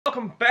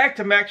Welcome back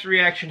to Max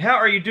Reaction. How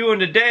are you doing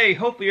today?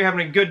 Hopefully you're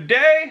having a good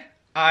day.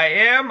 I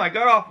am. I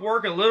got off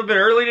work a little bit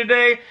early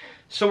today,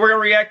 so we're going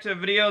to react to a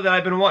video that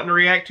I've been wanting to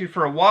react to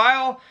for a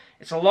while.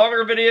 It's a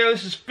longer video.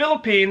 This is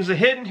Philippines, the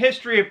hidden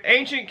history of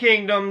ancient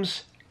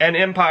kingdoms and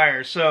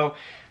empires. So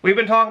we've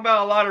been talking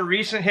about a lot of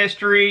recent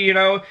history, you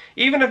know,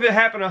 even if it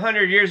happened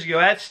 100 years ago,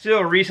 that's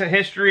still recent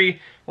history.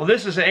 Well,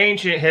 this is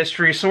ancient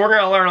history, so we're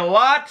going to learn a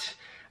lot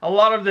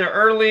of the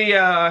early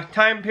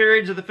time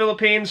periods of the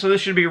Philippines, so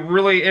this should be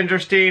really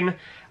interesting.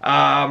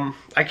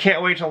 I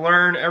can't wait to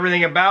learn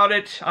everything about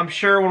it. I'm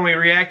sure when we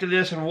react to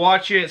this and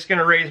watch it, it's going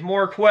to raise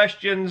more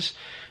questions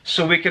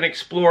so we can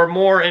explore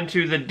more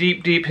into the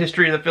deep, deep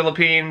history of the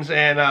Philippines,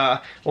 and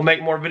we'll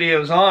make more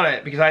videos on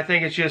it because I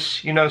think it's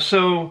just, you know,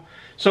 so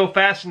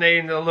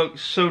fascinating to look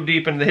so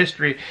deep into the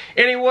history.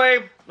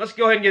 Anyway, let's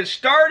go ahead and get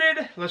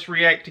started. Let's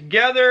react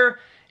together.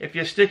 If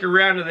you stick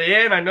around to the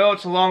end, I know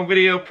it's a long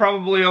video,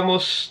 probably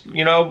almost,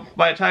 you know,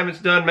 by the time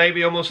it's done,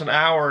 maybe almost an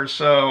hour.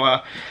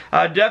 So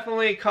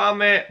definitely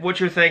comment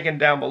what you're thinking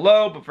down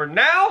below. But for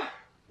now,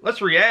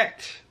 let's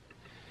react.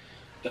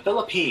 The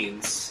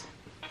Philippines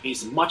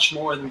is much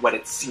more than what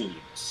it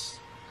seems.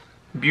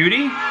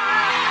 Beauty?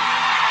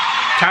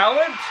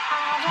 Talent?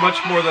 It's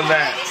much more than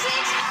that.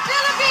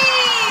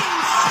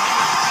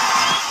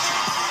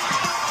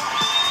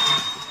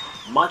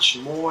 Much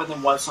more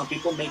than what some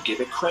people may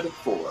give it credit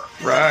for.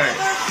 Right.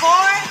 Number 4,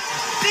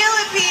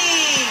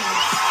 Philippines.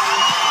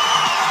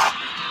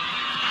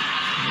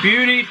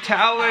 Beauty,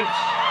 talent.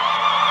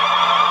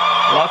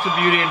 Lots of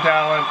beauty and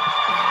talent.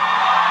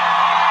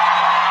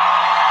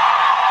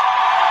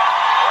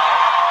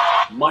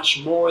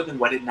 Much more than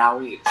what it now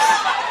is.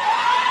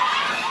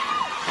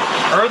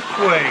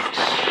 Earthquakes.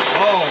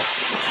 Oh.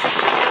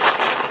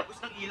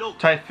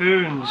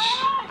 Typhoons.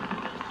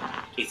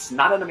 It's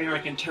not an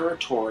American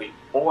territory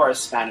or a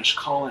Spanish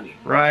colony.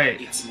 Right.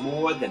 It's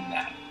more than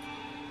that.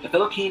 The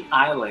Philippine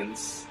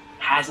Islands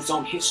has its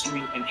own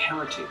history and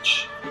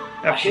heritage.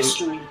 Absolutely. A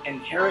history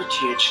and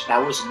heritage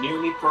that was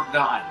nearly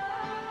forgotten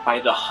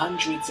by the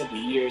hundreds of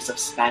years of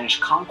Spanish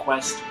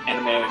conquest and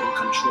American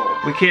control.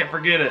 We can't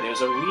forget it.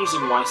 There's a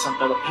reason why some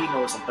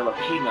Filipinos and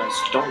Filipinas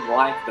don't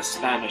like the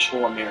Spanish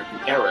or American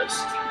eras,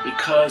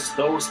 because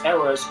those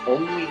eras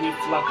only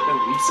reflect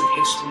the recent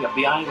history of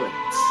the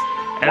islands.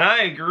 And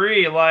I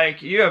agree,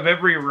 like, you have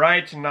every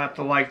right to not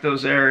to like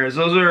those eras.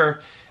 Those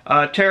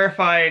are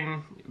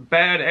terrifying,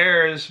 bad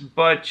eras,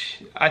 but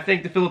I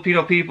think the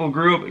Filipino people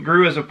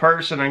grew as a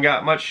person and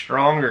got much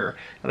stronger.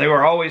 They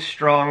were always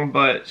strong,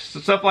 but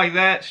stuff like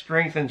that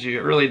strengthens you.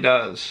 It really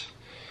does.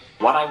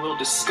 What I will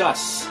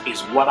discuss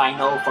is what I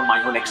know from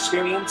my own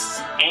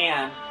experience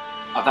and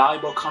a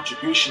valuable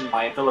contribution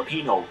by a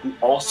Filipino who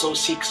also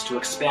seeks to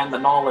expand the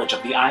knowledge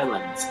of the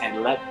islands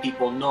and let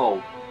people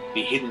know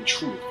the hidden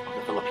truth.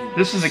 Philippines.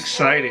 This is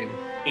exciting.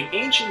 In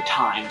ancient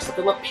times, the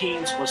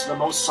Philippines was the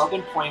most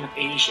southern point of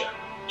Asia.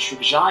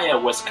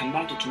 Srivijaya was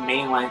connected to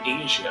mainland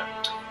Asia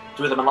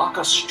through the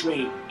Malacca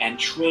Strait and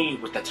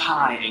trade with the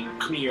Thai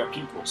and Khmer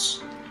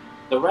peoples.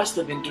 The rest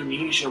of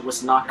Indonesia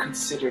was not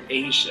considered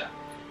Asia.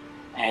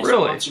 As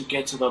once you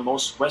get to the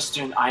most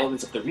western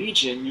islands of the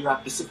region, you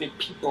have Pacific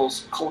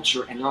peoples,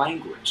 culture, and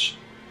language.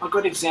 A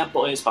good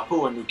example is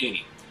Papua New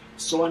Guinea.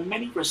 So in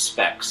many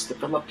respects, the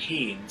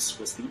Philippines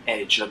was the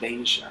edge of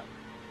Asia.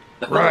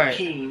 The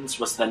Philippines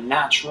was the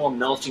natural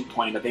melting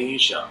point of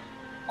Asia.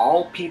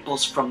 All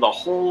peoples from the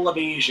whole of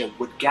Asia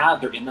would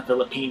gather in the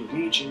Philippine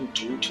region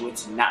due to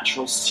its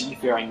natural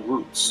seafaring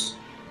routes.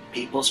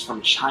 Peoples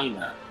from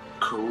China,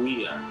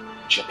 Korea,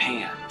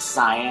 Japan,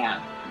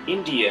 Siam,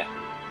 India,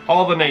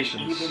 all the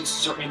nations, and even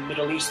certain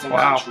Middle Eastern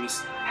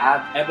countries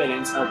have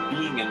evidence of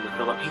being in the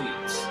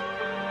Philippines.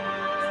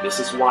 This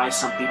is why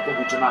some people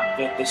who do not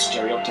fit this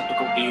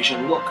stereotypical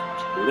Asian look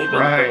live in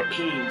the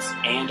Philippines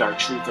and are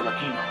true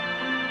Filipino.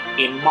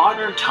 In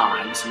modern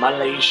times,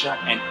 Malaysia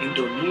and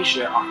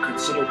Indonesia are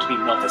considered to be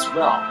melt as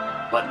well,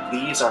 but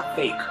these are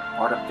fake,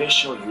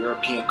 artificial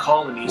European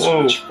colonies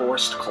which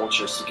forced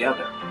cultures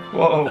together.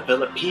 The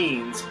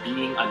Philippines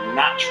being a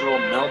natural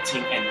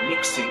melting and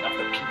mixing of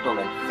the people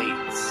and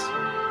faiths.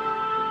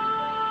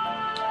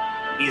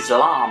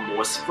 Islam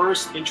was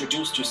first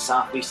introduced to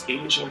Southeast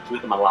Asia through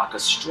the Malacca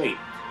Strait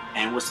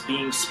and was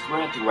being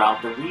spread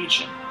throughout the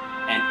region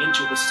and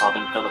into the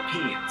southern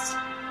Philippines.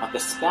 But the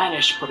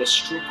Spanish put a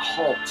strict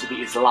halt to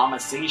the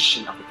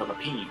Islamization of the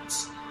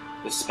Philippines.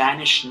 The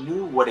Spanish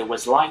knew what it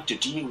was like to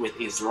deal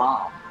with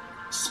Islam.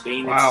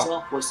 Spain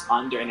itself was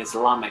under an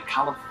Islamic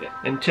caliphate.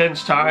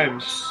 Intense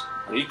times.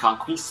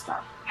 Reconquista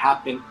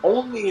happened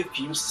only a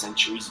few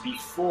centuries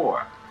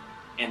before,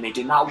 and they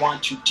did not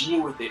want to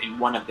deal with it in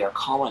one of their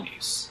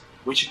colonies.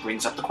 Which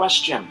brings up the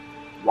question,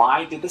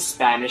 why did the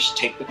Spanish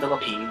take the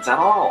Philippines at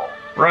all?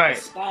 The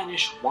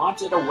Spanish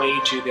wanted a way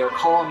to their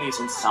colonies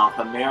in South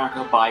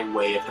America by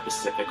way of the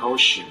Pacific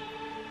Ocean.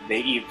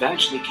 They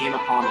eventually came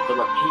upon the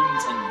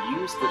Philippines and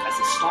used it as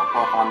a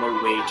stop-off on their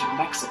way to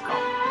Mexico.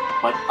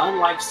 But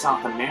unlike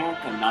South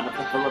America, none of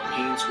the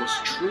Philippines was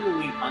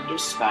truly under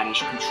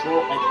Spanish control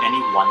at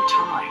any one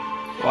time.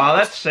 Wow,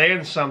 that's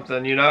saying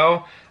something, you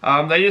know.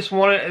 They just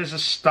want it as a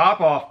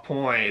stop-off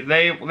point.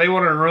 They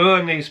want to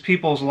ruin these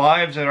people's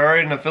lives that are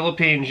in the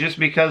Philippines just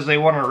because they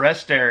want a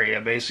rest area,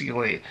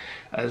 basically.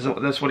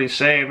 That's what he's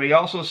saying. But he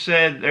also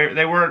said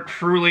they weren't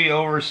truly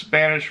over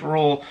Spanish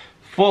rule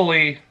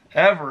fully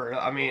ever.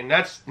 I mean,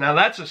 that's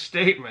a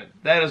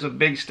statement. That is a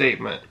big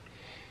statement.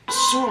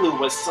 Sulu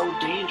was so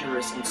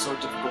dangerous and so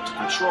difficult to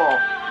control,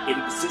 it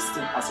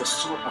existed as a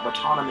sort of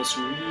autonomous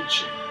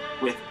region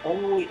with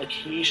only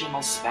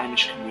occasional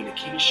Spanish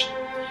communication.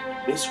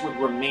 This would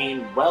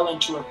remain well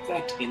into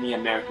effect in the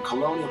American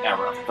colonial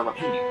era of the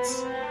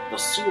Philippines. The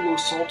Sulu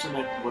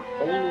Sultanate would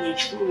only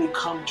truly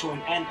come to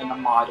an end in the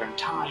modern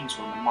times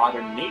when the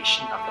modern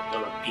nation of the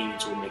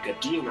Philippines would make a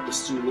deal with the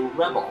Sulu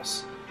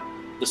rebels.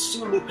 The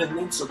Sulu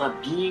Peninsula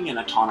being an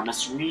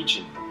autonomous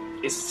region,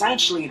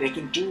 essentially they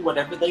can do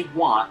whatever they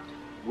want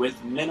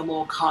with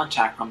minimal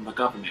contact from the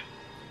government.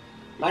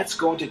 Let's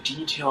go into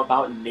detail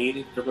about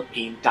native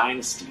Philippine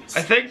dynasties.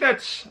 I think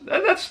that's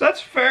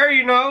fair,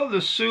 you know,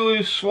 the Sulu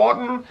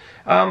Swatan.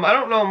 I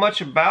don't know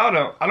much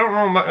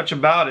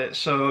about it.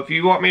 So if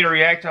you want me to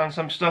react on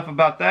some stuff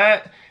about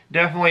that,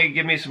 definitely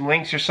give me some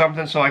links or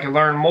something so I can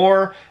learn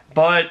more.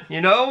 But,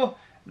 you know,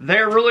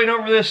 they're ruling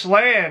over this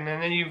land,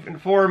 and then you've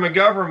informed the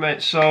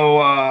government,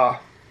 so,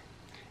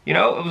 you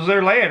know, it was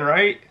their land,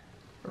 right?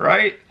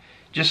 Right?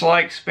 Just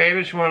like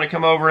Spanish wanted to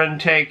come over and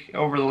take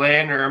over the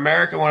land, or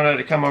America wanted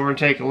to come over and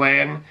take the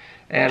land.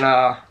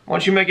 And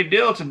once you make a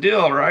deal, it's a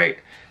deal, right?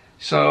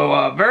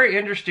 So very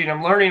interesting.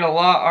 I'm learning a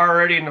lot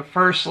already in the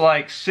first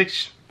like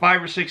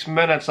 5 or 6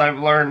 minutes. I've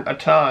learned a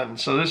ton.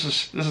 So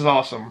this is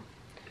awesome.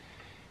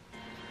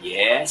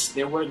 Yes,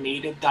 there were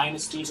native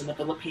dynasties in the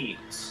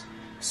Philippines.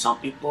 Some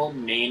people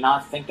may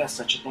not think that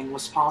such a thing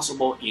was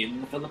possible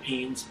in the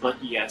Philippines,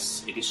 but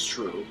yes, it is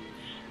true.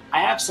 I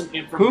have some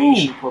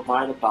information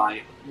provided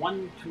by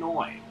one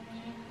Pinoy.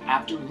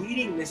 After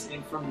reading this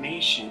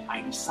information, I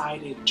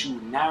decided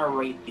to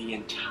narrate the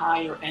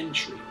entire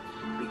entry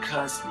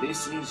because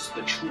this is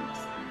the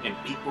truth and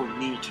people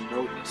need to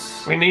know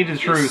this. We need the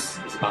truth.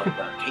 This is about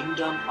the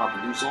Kingdom of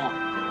Luzon.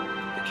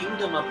 The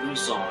Kingdom of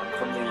Luzon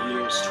from the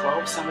years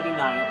 1279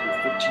 through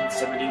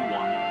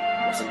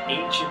 1571 was an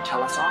ancient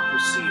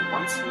telesocracy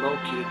once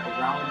located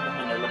around the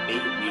Manila Bay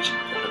region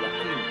of the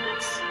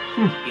Philippines.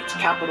 Its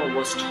capital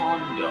was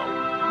Tondo,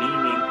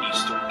 meaning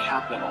Eastern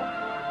Capital.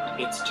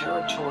 Its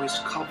territories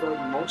covered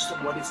most of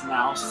what is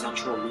now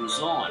central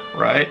Luzon,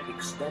 right,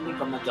 extending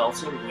from the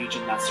delta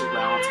region that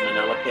surrounds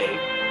Manila Bay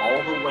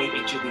all the way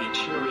into the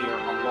interior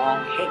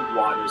along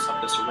headwaters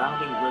of the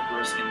surrounding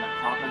rivers in the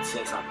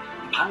provinces of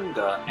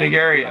Pampanga and big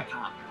area.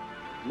 Bulacan.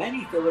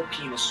 Many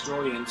Philippine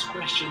historians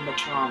question the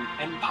term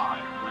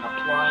empire when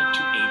applied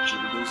to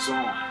ancient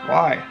Luzon.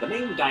 Why? The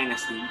Ming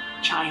Dynasty,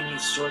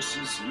 Chinese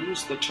sources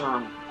use the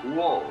term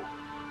Guo,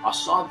 a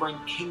sovereign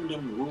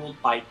kingdom ruled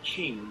by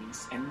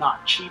kings and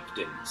not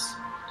chieftains.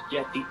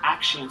 Yet the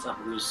actions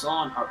of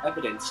Luzon are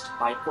evidenced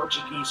by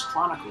Portuguese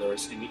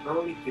chroniclers in the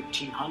early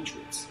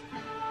 1500s.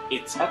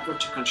 Its effort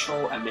to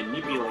control and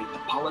manipulate the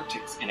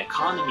politics and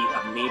economy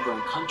of neighboring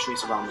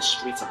countries around the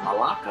Straits of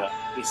Malacca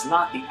is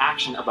not the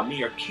action of a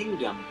mere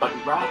kingdom, but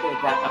rather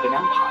that of an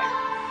empire.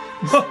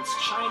 Since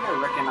China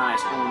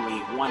recognized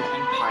only one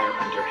empire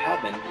under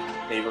heaven,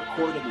 they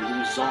recorded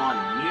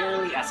Luzon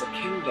merely as a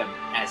kingdom,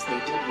 as they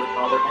did with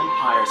other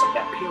empires of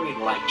that period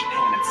like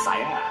Japan and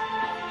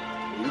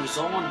Siam.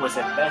 Luzon was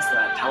at best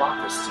a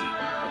telocracy,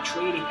 a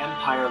trading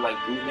empire like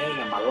Brunei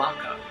and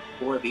Malacca,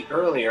 or the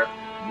earlier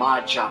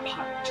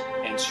Majapahit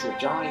and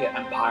Srivijaya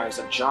empires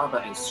of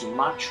Java and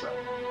Sumatra.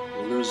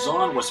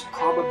 Luzon was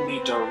probably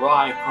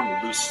derived from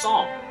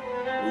Lusong.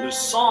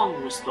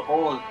 Lusong was the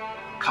old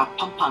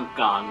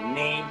Kapampangan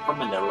name for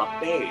Manila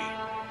Bay.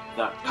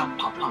 The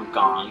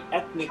Kapampangan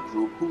ethnic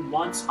group who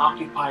once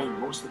occupied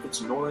most of its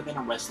northern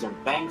and western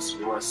banks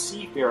were a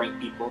seafaring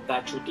people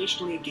that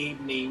traditionally gave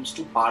names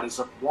to bodies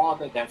of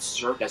water that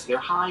served as their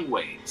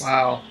highways.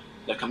 Wow.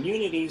 The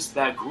communities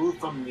that grew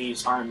from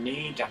these are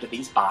named after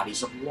these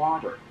bodies of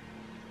water.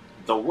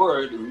 The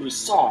word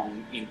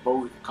Lusong in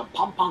both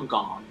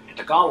Kapampangan and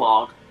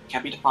Tagalog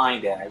can be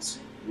defined as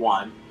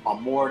 1. A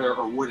mortar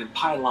or wooden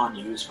pylon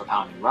used for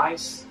pounding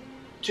rice.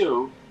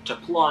 2. To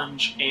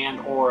plunge and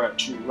or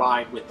to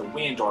ride with the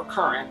wind or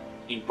current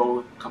in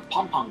both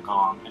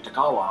Kapampangan and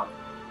Tagalog.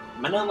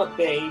 Manila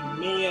Bay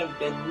may have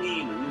been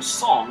named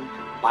Lusong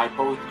by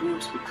both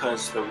groups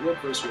because the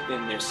rivers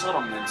within their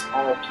settlements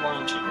all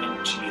plunge and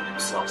empty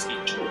themselves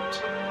into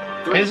it.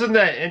 3. Isn't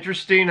that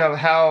interesting of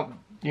how,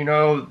 you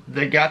know,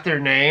 they got their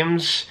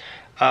names?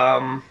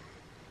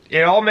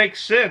 It all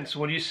makes sense.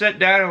 When you sit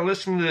down and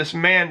listen to this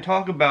man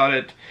talk about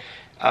it,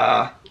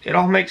 it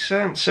all makes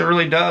sense. It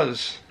really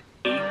does.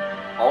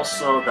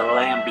 Also the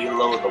land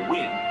below the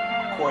wind,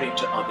 according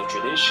to other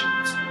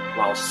traditions,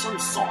 while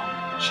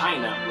Sunsong,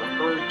 China,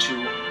 referred to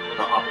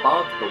the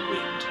above the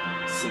wind,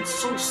 since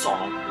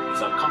Sunsong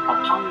is a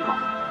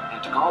Kapampangan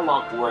and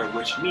Tagalog word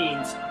which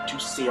means to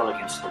sail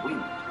against the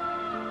wind.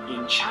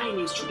 In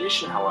Chinese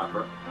tradition,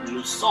 however,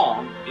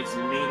 Lusong is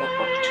made up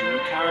of 2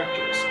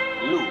 characters,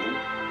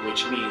 Lu,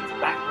 which means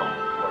backbone,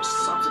 or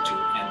substitute,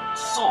 and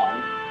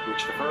Song,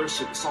 which refers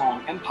to the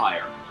Song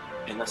Empire.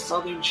 In the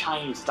Southern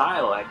Chinese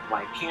dialect,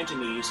 like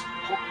Cantonese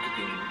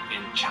Hokkien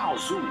and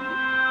Chaozhou,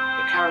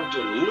 the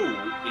character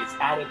Lu is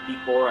added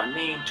before a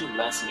name to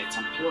lessen its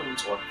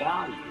importance or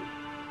value.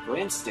 For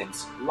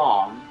instance,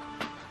 Long,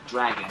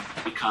 dragon,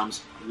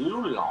 becomes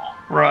Lulong,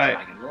 Right.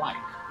 dragon-like,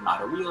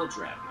 not a real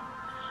dragon.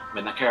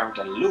 When the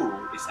character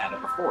Lu is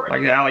added before it,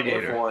 Like the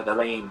alligator. therefore the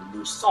name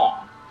Lu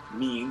Song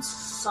means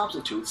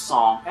substitute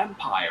Song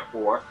Empire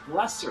or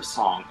Lesser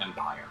Song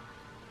Empire.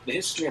 The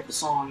history of the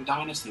Song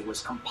dynasty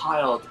was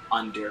compiled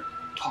under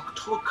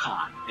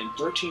Toktokan in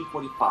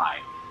 1345.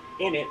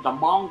 In it, the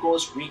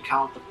Mongols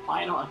recount the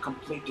final and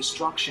complete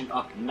destruction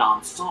of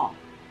Nan-Song,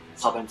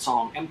 Southern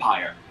Song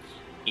Empire,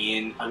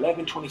 in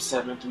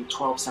 1127 through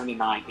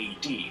 1279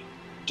 AD.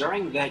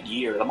 During that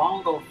year, the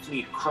Mongol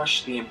fleet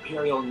crushed the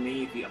imperial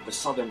navy of the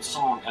Southern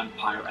Song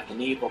Empire at the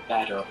naval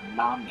battle of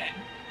Nanmen,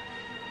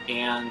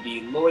 and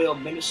the loyal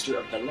minister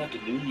of the left,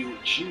 Liu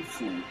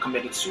Jifu,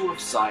 committed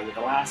suicide with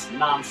the last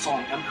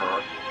non-Song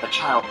emperor, the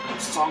child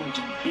Song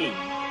Jibing,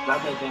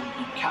 rather than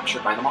be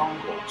captured by the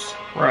Mongols.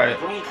 Right.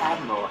 The Grand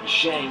Admiral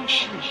Zhang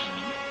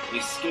Shiji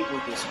escaped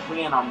with his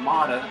Grand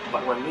Armada,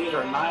 but were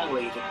later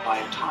annihilated by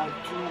a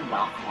typhoon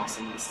while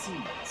crossing the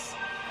seas.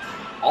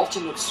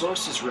 Alternate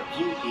sources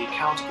refute the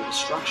account of the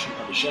destruction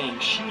of Zhang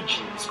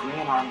Shiji's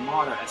Grand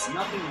Armada as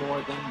nothing more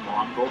than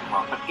Mongol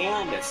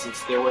propaganda,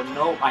 since there were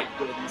no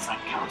eyewitness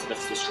accounts of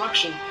its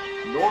destruction,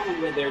 nor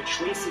were there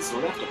traces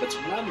left of its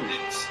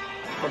remnants.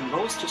 For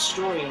most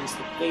historians,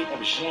 the fate of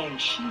Zhang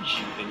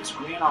Shiji and his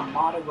Grand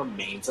Armada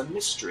remains a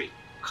mystery.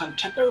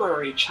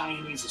 Contemporary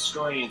Chinese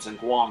historians in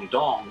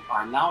Guangdong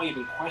are now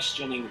even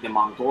questioning the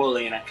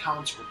Mongolian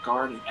accounts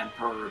regarding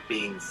Emperor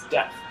Bing's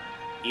death.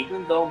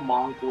 Even though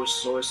Mongol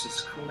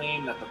sources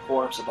claim that the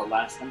corpse of the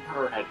last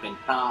emperor had been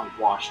found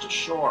washed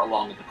ashore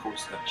along the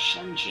coast of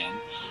Shenzhen,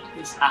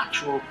 his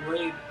actual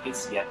grave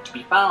is yet to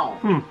be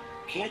found.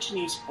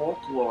 Cantonese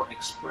folklore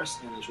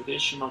expressed in the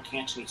traditional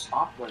Cantonese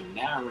opera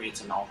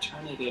narrates an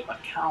alternative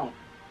account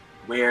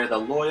where the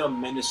loyal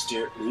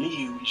minister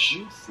Liu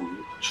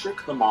Jifu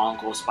tricked the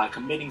Mongols by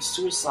committing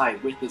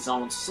suicide with his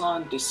own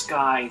son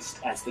disguised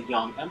as the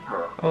young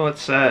emperor. Oh,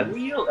 it's The sad.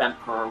 real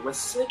emperor was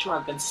said to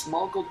have been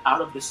smuggled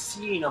out of the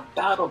scene of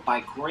battle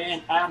by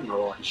Grand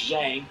Admiral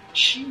Zhang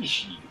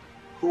Shiji,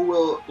 who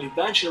will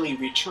eventually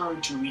return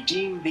to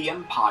redeem the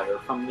empire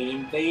from the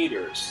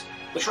invaders.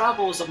 The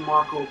Travels of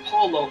Marco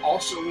Polo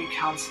also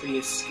recounts the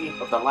escape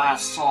of the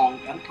last Song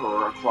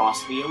emperor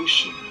across the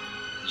ocean.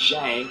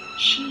 Zhang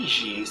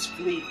Shiji's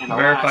fleet and the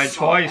Verified last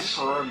Song twice.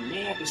 emperor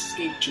may have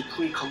escaped to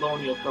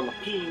pre-colonial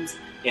Philippines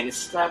and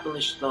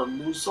established the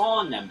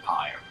Luzon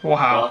Empire,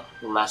 Wow.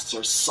 the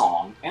Lesser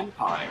Song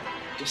Empire.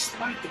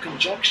 Despite the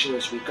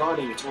conjectures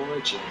regarding its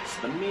origins,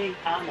 the Ming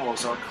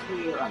annals are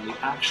clear on the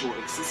actual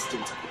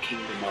existence of the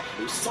kingdom of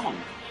Luzon.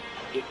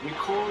 It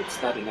records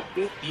that in the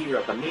 5th year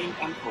of the Ming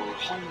Emperor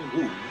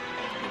Hongwu,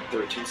 in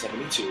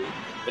 1372,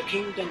 the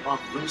kingdom of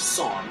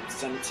Luzon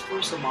sent its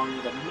first among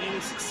the many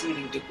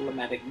succeeding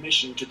diplomatic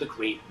missions to the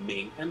great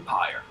Ming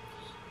Empire,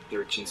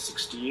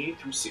 1368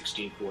 through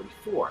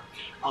 1644,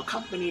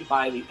 accompanied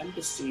by the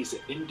embassies of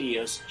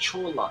India's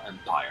Chola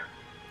Empire.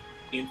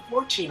 In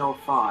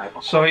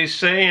 1405, So he's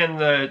saying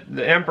that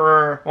the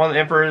emperor, one of the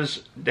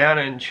emperors down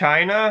in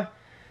China,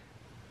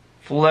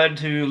 fled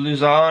to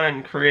Luzon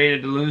and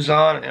created the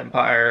Luzon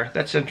Empire.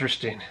 That's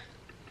interesting.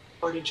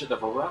 according to the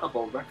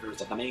veritable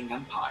records of the Ming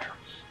Empire,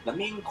 the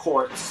Ming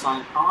court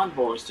sent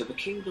envoys to the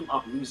kingdom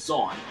of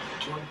Luzon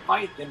to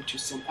invite them to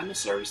send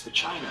emissaries to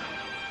China.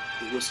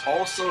 It was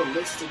also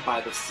listed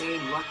by the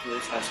same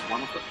records as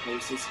one of the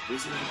places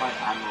visited by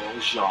Admiral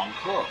Zhang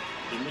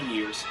He in the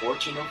years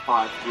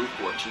 1405 through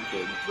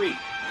 1433.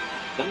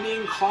 The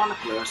Ming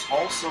chroniclers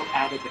also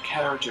added the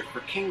character for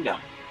kingdom,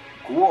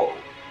 Guo,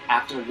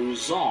 after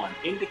Luzon,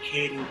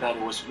 indicating that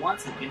it was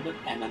once an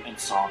independent and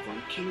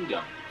sovereign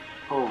kingdom.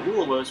 Her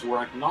rulers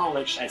were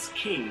acknowledged as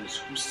kings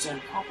who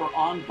sent proper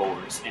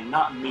envoys and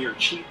not mere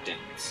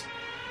chieftains.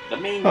 The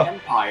Ming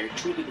Empire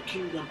treated the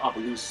kingdom of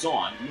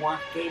Luzon more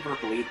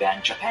favorably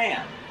than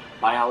Japan,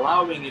 by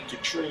allowing it to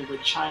trade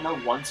with China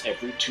once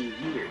every 2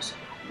 years,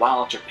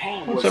 while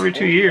Japan was every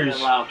 2 only years?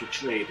 allowed to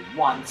trade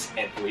once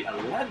every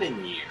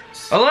 11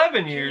 years.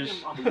 11 The years.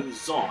 kingdom of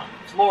Luzon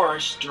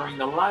flourished during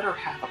the latter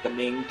half of the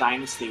Ming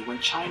Dynasty when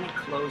China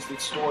closed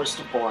its doors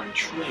to foreign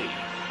trade.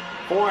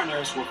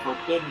 Foreigners were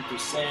forbidden to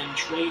send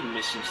trade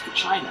missions to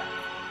China.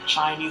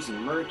 Chinese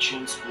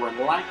merchants were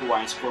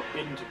likewise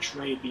forbidden to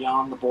trade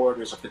beyond the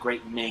borders of the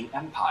Great Ming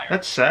Empire.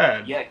 That's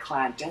sad. Yet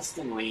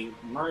clandestinely,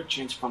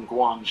 merchants from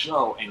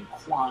Guangzhou and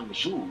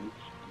Quanzhou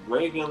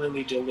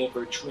regularly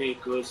delivered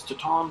trade goods to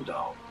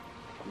Tondo.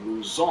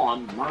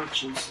 Luzon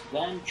merchants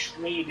then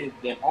traded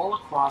them all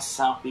across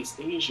Southeast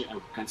Asia and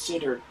were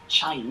considered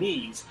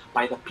Chinese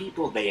by the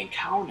people they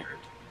encountered.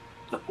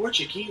 The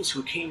Portuguese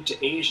who came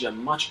to Asia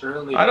much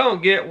earlier... I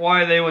don't get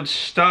why they would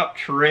stop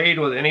trade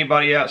with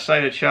anybody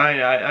outside of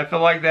China. I feel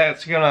like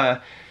that's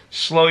gonna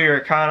slow your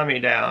economy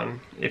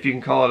down. If you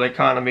can call it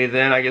economy,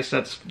 then I guess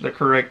that's the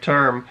correct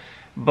term.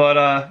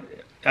 But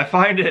I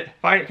find it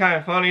kind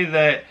of funny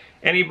that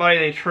anybody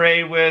they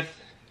trade with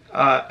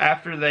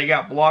after they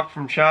got blocked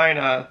from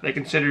China, they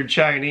considered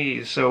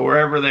Chinese. So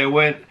wherever they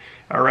went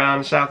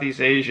around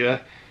Southeast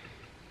Asia.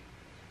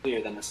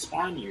 Than the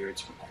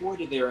Spaniards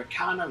recorded their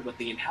encounter with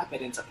the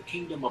inhabitants of the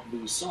kingdom of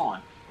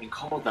Luzon and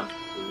called them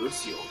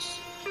Lucios,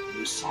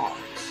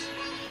 Lusons.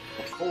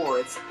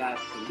 Records that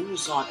the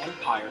Luzon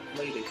Empire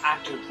played an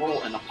active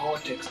role in the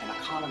politics and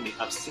economy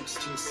of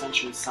 16th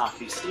century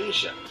Southeast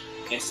Asia,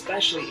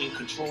 especially in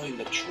controlling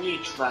the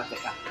trade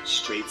traffic at the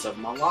Straits of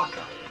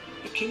Malacca.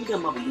 The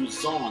Kingdom of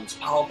Luzon's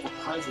powerful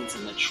presence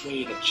in the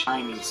trade of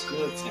Chinese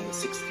goods in the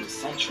 16th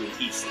century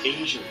East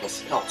Asia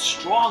was felt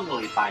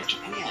strongly by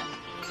Japan,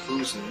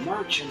 whose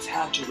merchants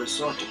had to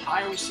resort to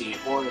piracy in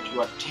order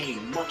to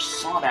obtain much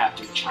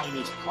sought-after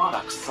Chinese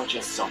products such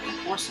as silk and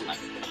porcelain.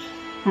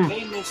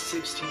 Famous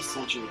 16th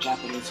century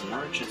Japanese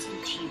merchants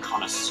and tea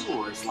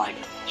connoisseurs like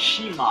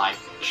Shimai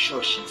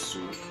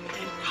Shoshinsu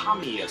and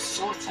Kamiya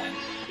Soten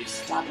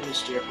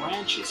established their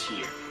branches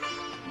here.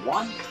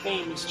 One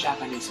famous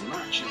Japanese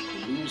merchant,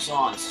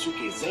 Luzon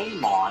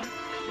Sukezaemon,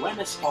 went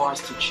as far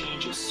as to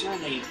change his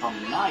surname from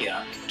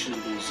Naya to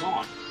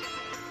Luzon.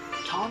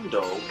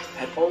 Tondo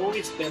had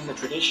always been the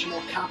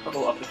traditional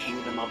capital of the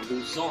Kingdom of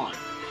Luzon.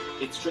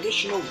 Its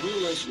traditional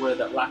rulers were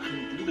the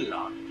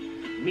Lakandula,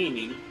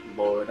 meaning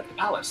Lord of the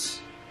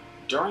Palace.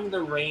 During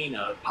the reign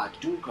of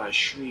Paduka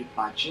Sri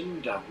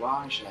Bajinda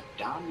Raja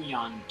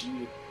Damian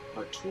di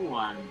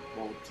Batuan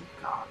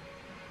Bodhika,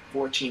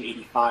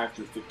 1485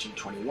 through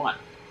 1521,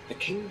 the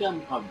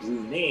Kingdom of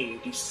Brunei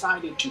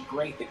decided to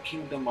break the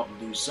Kingdom of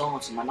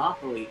Luzon's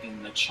monopoly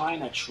in the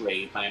China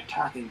trade by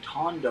attacking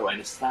Tondo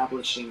and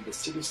establishing the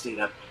city-state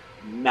of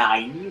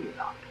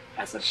Maynila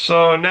as a...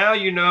 So now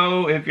you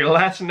know if your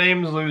last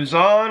name is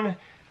Luzon,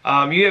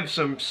 you have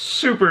some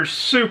super,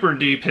 super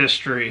deep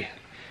history.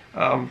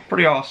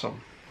 Pretty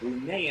awesome.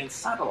 Bruneian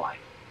satellite.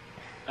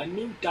 A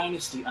new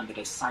dynasty under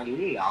the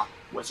Sailila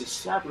was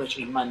established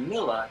in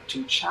Manila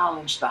to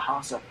challenge the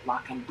House of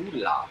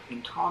Lakandula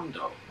in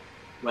Tondo.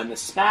 When the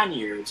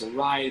Spaniards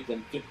arrived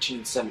in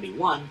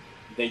 1571,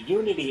 the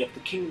unity of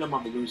the Kingdom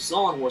of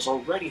Luzon was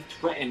already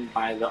threatened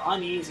by the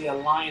uneasy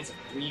alliance of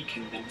three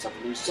kingdoms of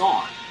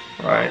Luzon.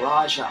 Right.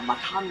 Raja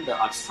Makanda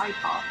of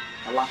Saipa,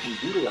 the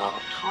Lakandula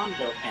of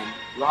Tondo, and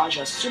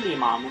Raja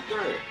Suleiman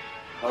III.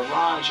 The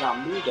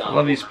Raja Muda, I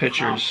love these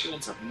pictures.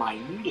 Prince of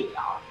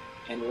Maynila,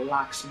 and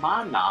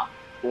Laxmana,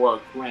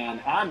 or Grand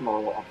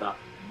Admiral of the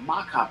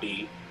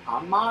Maccabi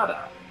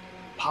Armada.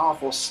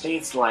 Powerful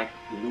states like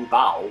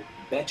Lubao,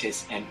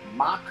 Betis, and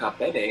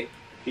Macabebe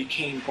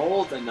became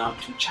bold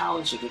enough to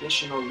challenge the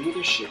traditional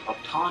leadership of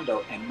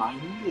Tondo and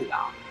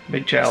Maynila.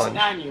 Big challenge. The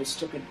Spaniards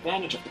took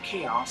advantage of the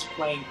chaos,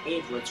 playing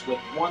favorites with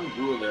one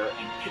ruler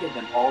and pitted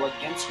them all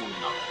against one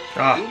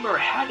another. Rumor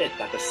had it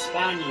that the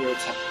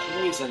Spaniards had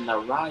poisoned the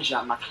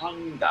Raja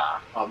Makanda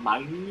of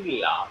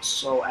Maynila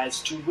so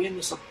as to win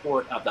the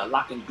support of the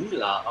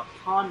Lakandula of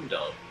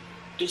Tondo,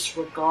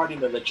 disregarding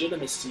the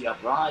legitimacy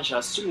of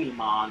Raja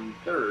Suleiman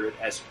III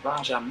as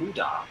Raja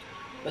Muda.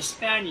 The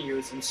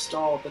Spaniards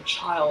installed the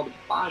child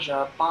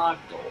Baja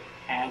Bagdo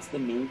as the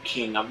new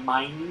king of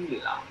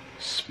Maynila.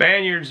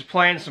 Spaniards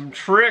playing some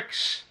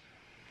tricks.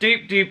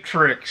 Deep, deep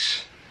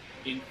tricks.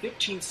 In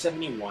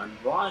 1571,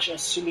 Raja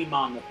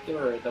Suleiman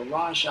III, the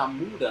Raja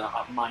Muda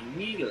of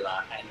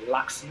Maynila, and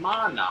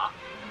Laxmana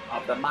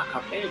of the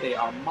Macabebe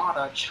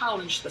Armada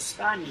challenged the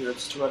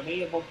Spaniards to a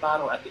naval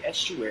battle at the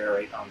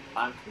estuary of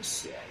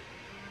Bancuse.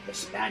 The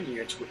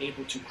Spaniards were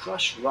able to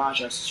crush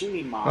Raja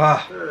Suleiman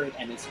III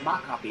and his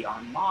Maccabi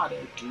Armada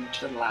due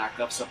to the lack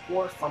of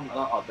support from the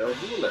other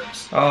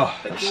rulers.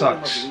 The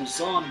Kingdom of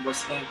Luzon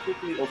was then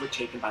quickly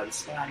overtaken by the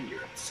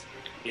Spaniards.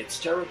 Its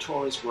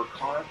territories were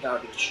carved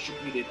out and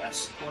distributed as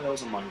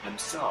spoils among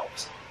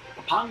themselves.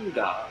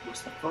 Pampanga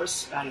was the first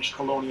Spanish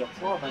colonial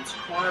province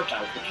carved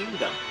out of the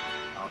Kingdom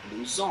of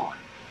Luzon,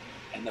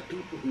 and the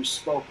people who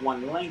spoke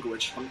one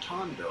language from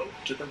Tondo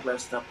to the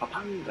rest of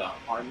Pampanga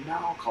are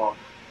now called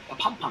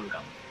Pampanga.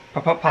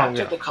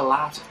 After the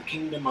collapse of the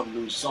Kingdom of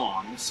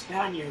Luzon, the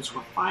Spaniards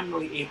were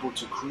finally able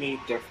to create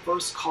their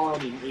first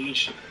colony in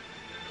Asia,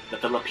 the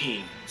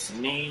Philippines,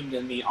 named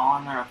in the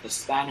honor of the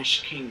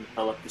Spanish King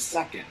Philip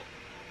II.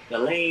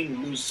 The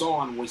name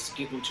Luzon was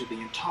given to the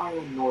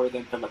entire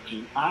northern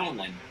Philippine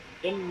island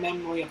in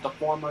memory of the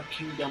former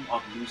Kingdom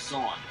of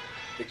Luzon.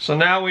 So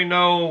now we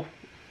know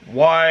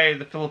why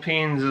the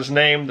Philippines is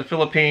named the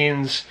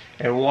Philippines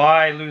and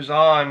why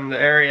Luzon, the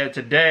area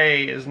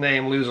today, is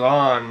named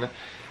Luzon.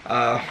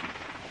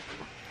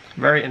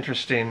 Very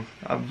interesting.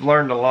 I've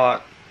learned a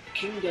lot. The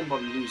Kingdom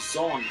of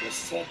Luzon was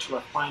said to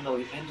have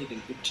finally ended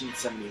in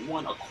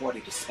 1571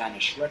 according to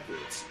Spanish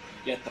records,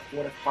 yet the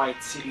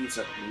fortified cities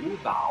of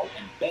Lubao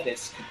and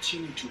Betis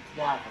continued to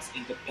thrive as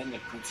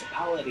independent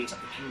principalities of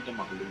the Kingdom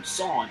of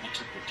Luzon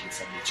until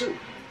 1572.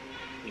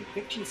 In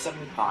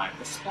 1575,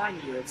 the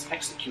Spaniards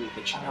executed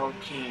the child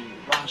king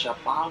Raja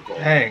Bago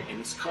and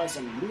his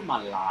cousin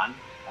Lumalan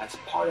as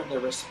part of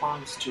their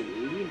response to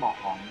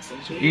Limahong's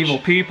invasion. Evil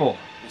people.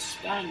 The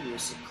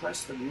Spaniards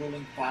suppressed the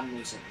ruling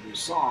families of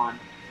Luzon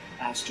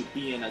as to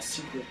be in a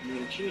secret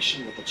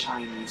communication with the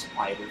Chinese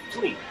private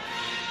fleet.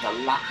 The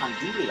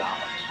Lacandula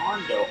of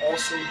Tondo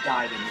also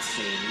died in the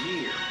same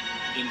year.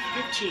 In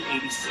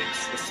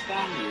 1586, the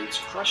Spaniards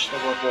crushed the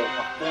revolt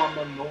of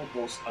former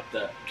nobles of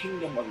the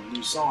Kingdom of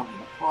Luzon in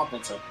the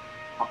province of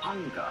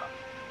Pampanga.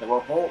 The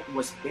revolt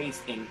was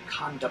based in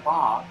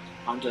Candaba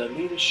under the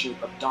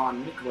leadership of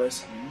Don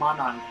Nicolas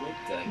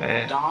Mananguita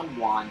and Don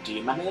Juan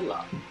de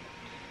Manila.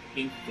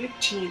 In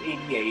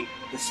 1588,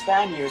 the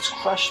Spaniards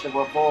crushed the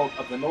revolt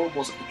of the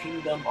nobles of the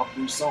Kingdom of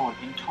Luzon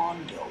in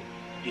Tondo.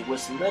 It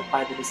was led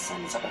by the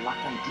descendants of the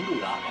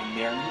Lacandula and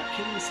their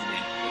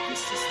kinsmen with the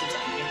assistance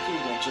of the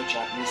influential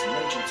Japanese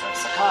merchants of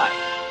Sakai.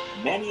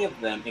 Many of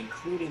them,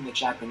 including the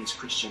Japanese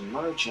Christian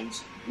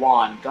merchants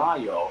Juan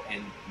Gallo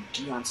and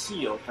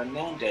Dionisio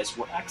Fernandez,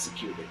 were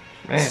executed.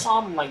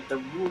 Some, like the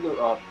ruler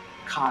of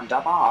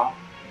Candaba,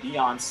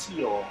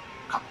 Dionisio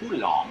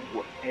Capulong,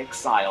 were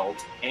exiled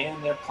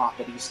and their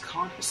properties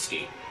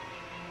confiscated.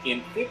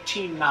 In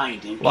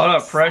 1590, a lot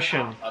of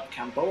oppression of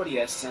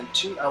Cambodia sent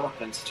 2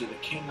 elephants to the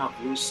King of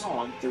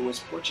Luzon through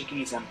his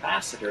Portuguese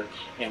ambassador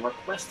and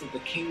requested the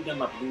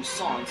Kingdom of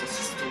Luzon's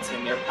assistance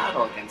in their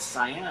battle against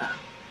Siam.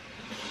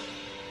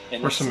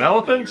 For some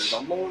elephants?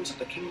 The lords of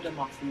the Kingdom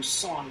of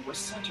Luzon were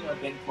said to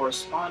have been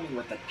corresponding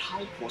with the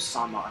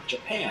Taiko-sama of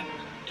Japan,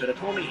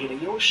 Toyotomi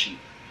Hideyoshi,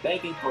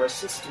 begging for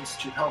assistance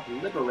to help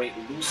liberate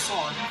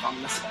Luzon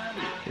from the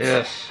Spaniards.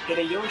 Yes.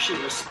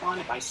 Hideyoshi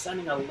responded by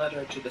sending a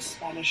letter to the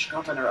Spanish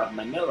governor of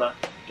Manila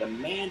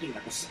demanding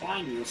that the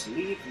Spaniards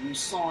leave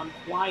Luzon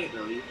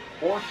quietly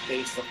or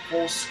face a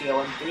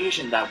full-scale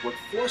invasion that would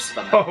force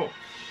them out.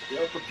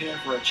 Ill prepared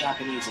for a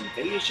Japanese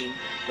invasion,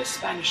 the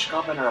Spanish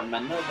governor of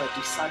Manila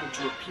decided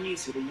to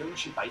appease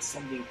Hideyoshi by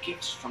sending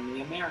gifts from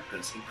the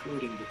Americas,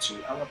 including the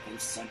 2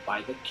 elephants sent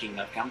by the King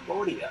of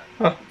Cambodia.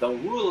 The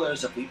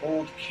rulers of the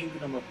old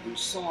Kingdom of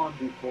Luzon,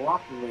 who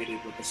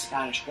cooperated with the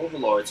Spanish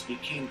overlords,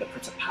 became the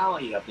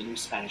principality of the new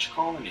Spanish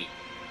colony.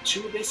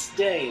 To this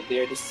day,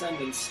 their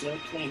descendants still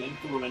play an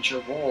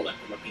influential role in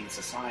Philippine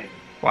society.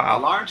 Wow.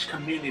 A large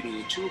community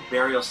and 2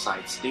 burial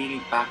sites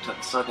dating back to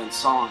the southern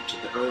Song to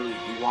the early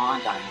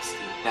Yuan dynasty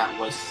that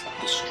was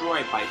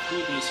destroyed by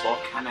previous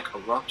volcanic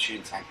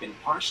eruptions have been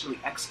partially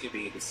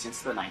excavated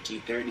since the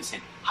 1930s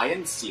in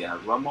Hyencia,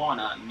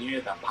 Ramona,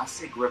 near the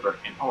Pasig River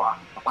in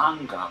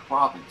Pampanga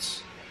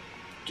province.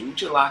 Due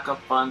to lack of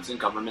funds and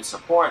government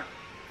support,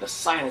 the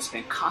site has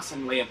been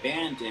constantly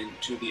abandoned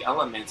to the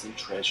elements and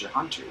treasure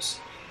hunters.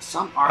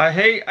 I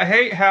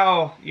hate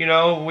how, you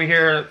know, we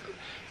hear,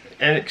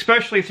 and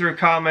especially through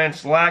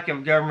comments, lack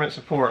of government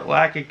support,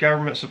 lack of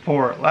government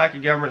support, lack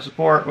of government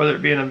support, whether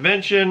it be an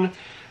invention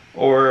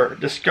or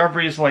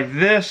discoveries like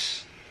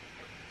this.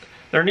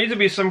 There needs to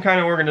be some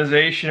kind of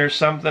organization or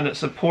something that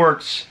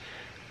supports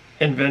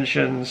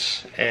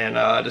inventions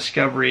and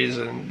discoveries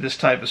and this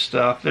type of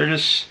stuff. They're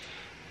just,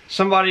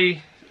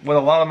 somebody with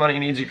a lot of money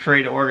needs to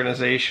create an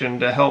organization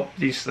to help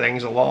these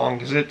things along,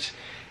 because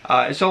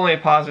it's only a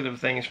positive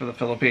things for the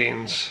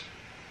Philippines.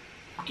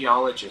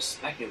 Archaeologists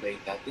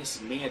speculate that this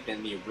may have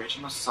been the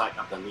original site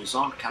of the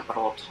Luzon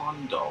capital of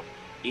Tondo,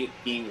 it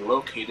being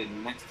located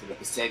next to the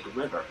Pasig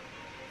River.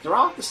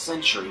 Throughout the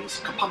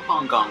centuries,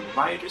 Kapampangan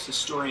writers,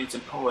 historians,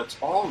 and poets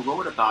all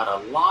wrote about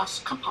a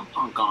lost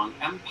Kapampangan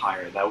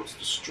empire that was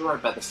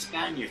destroyed by the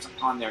Spaniards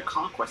upon their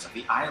conquest of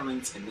the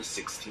islands in the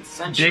 16th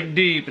century. Dig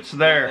deep, it's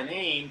there. The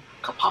name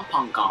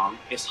Kapampangan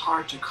is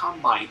hard to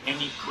come by in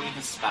any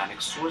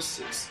pre-Hispanic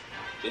sources.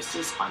 This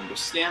is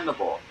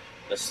understandable.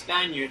 The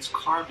Spaniards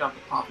carved out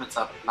the province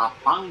of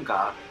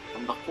Lapanga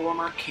from the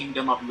former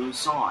Kingdom of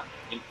Luzon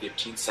in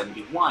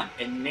 1571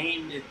 and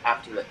named it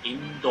after the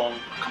Indong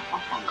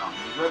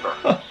Kapampangan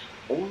River.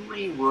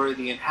 Only were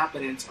the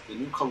inhabitants of the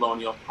new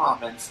colonial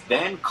province,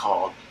 then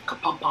called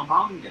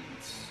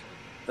Kapampangans.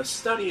 The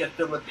study of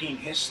Philippine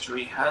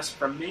history has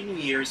for many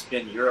years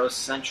been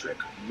Eurocentric.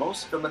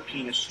 Most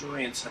Philippine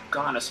historians have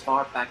gone as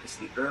far back as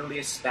the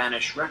earliest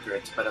Spanish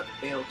records, but have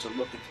failed to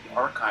look into the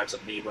archives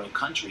of neighboring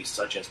countries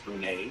such as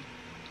Brunei,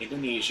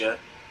 Indonesia,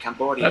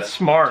 Cambodia,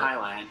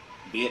 Thailand,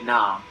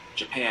 Vietnam,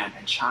 Japan,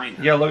 and China.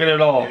 Yeah, look at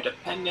it all. Their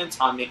dependence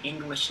on the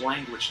English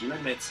language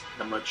limits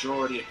the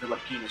majority of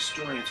Philippine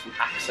historians from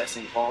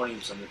accessing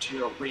volumes of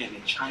material written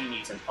in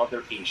Chinese and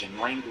other Asian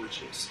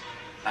languages.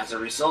 As a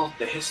result,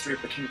 the history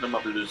of the Kingdom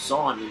of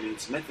Luzon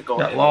remains mythical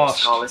in the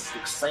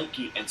scholastic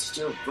psyche and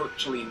still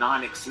virtually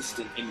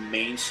non-existent in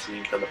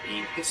mainstream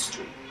Philippine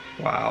history.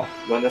 Wow.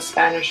 When the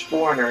Spanish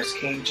foreigners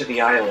came to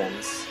the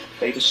islands,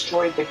 they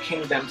destroyed the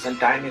kingdoms and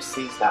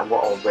dynasties that were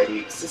already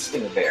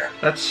existing there.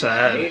 That's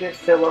sad. Native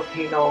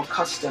Filipino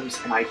customs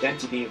and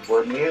identity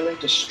were nearly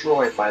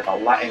destroyed by the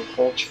Latin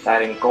culture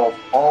that engulfed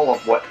all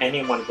of what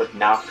anyone would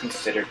now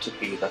consider to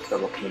be the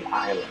Philippine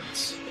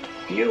Islands.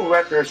 Few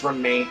records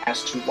remain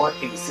as to what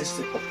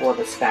existed before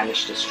the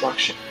Spanish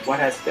destruction. What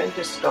has been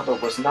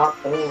discovered was not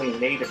only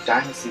native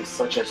dynasties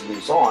such as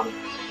Luzon,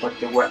 but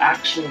there were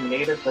actually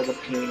native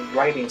Philippine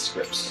writing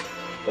scripts,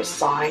 the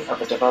sign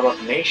of a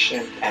developed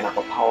nation and of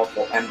a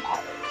powerful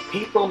empire.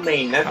 People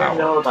may never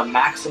know the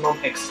maximum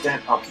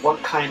extent of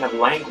what kind of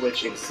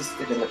language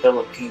existed in the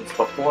Philippines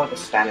before the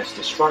Spanish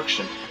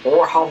destruction,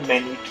 or how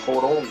many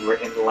total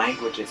written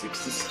languages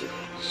existed.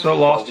 So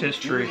lost But we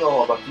history. do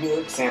know of a few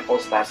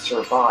examples that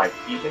survived,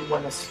 even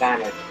when the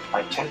Spanish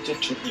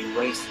attempted to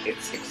erase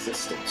its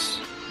existence.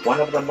 One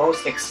of the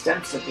most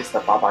extensive is the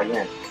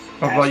Babayan,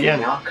 as we Babayan.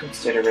 now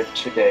consider it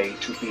today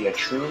to be a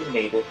true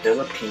native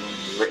Philippine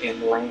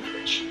written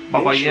language.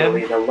 Babayan.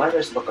 Visually, the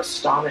letters look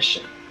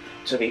astonishing.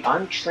 To the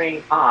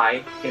untrained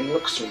eye, it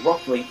looks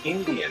roughly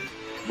Indian,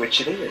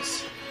 which it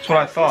is. That's what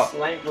I thought.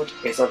 This language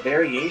is a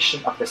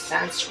variation of the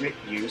Sanskrit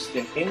used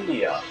in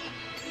India,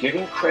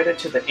 giving credit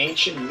to the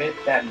ancient myth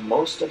that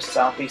most of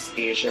Southeast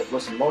Asia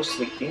was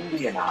mostly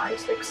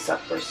Indianized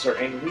except for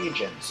certain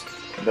regions,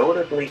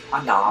 notably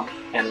Annam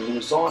and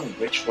Luzon,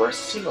 which were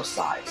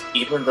Sinicized,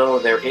 even though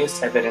there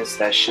is evidence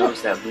that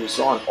shows that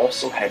Luzon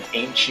also had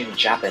ancient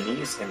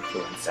Japanese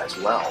influence as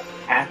well.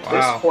 At Wow.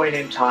 this point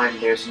in time,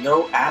 there's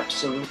no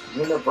absolute,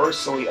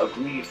 universally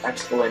agreed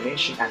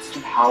explanation as to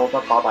how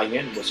the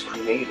Babayan was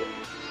created.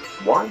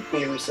 One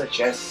theory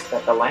suggests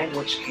that the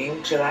language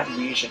came to that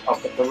region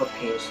of the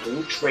Philippines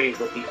through trade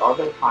with the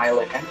other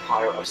island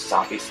empire of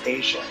Southeast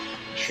Asia,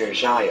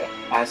 Srivijaya,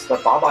 as the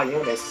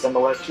Babayan is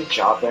similar to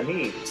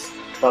Javanese.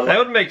 That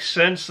would make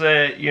sense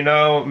that, you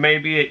know,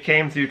 maybe it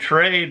came through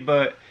trade,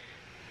 but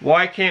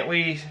why can't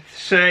we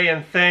say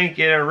and think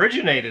it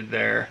originated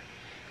there?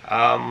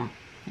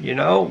 You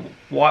know,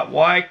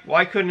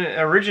 why couldn't it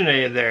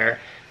originate there?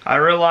 I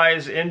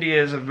realize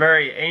India is a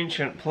very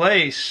ancient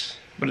place,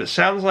 but it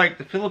sounds like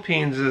the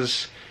Philippines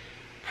is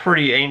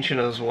pretty ancient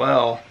as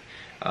well.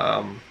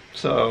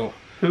 So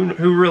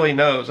who really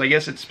knows? I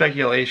guess it's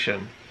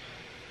speculation.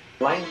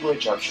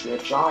 Language of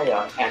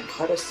Srivijaya and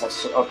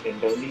predecessor of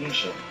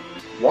Indonesian.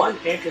 One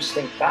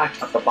interesting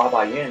fact of the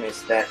Babayan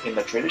is that in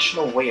the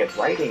traditional way of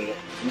writing it,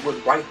 you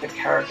would write the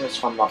characters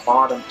from the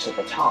bottom to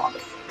the top,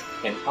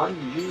 an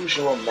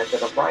unusual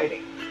method of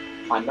writing.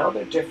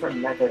 Another different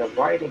method of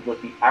writing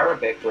would be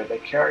Arabic, where the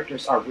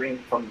characters are written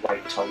from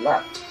right to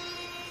left.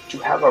 To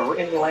have a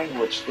written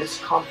language this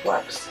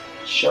complex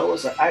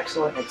shows an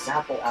excellent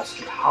example as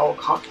to how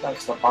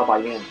complex the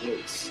Babayan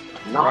is.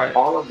 Not Right.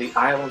 all of the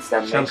islands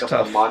that Sounds make up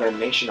tough. the modern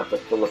nation of the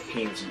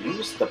Philippines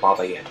use the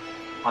Babayan.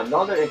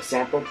 Another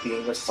example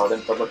being the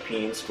southern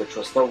Philippines, which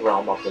was the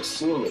realm of the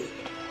Sulu.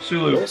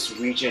 Sulu. This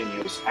region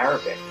used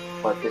Arabic,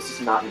 but this is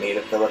not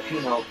native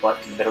Filipino, but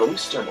Middle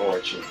Eastern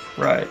origin.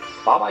 Right.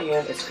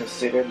 Babayan is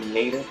considered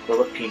native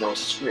Filipino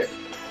script,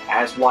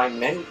 as why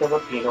many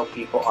Filipino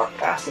people are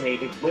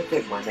fascinated with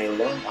it when they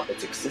learn of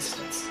its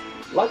existence.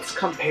 Let's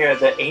compare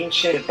the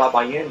ancient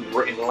Babayan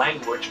written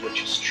language,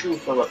 which is true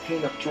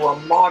Filipino, to a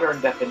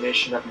modern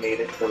definition of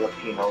native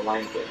Filipino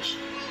language.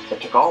 The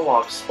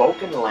Tagalog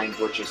spoken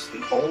language is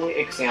the only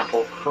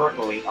example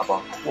currently of a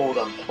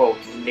quote-unquote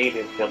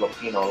native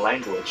Filipino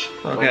language,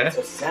 when Okay. it's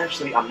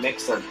essentially a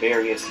mix of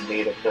various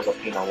native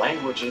Filipino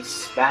languages,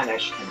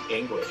 Spanish and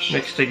English.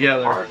 Mixed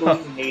together. Hardly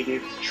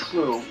native,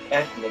 true,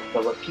 ethnic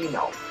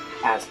Filipino,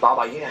 as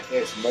Babayan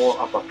is more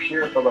of a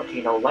pure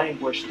Filipino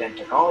language than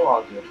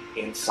Tagalog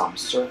in some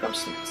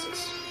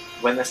circumstances.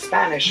 When the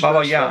Spanish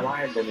first Babayan.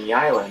 arrived in the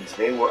islands,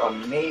 they were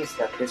amazed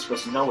that this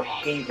was no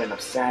haven of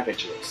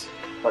savages,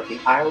 but the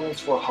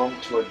islands were home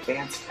to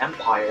advanced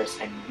empires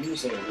and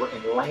using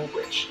written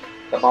language,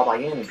 the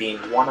Babayan being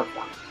one of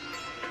them.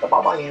 The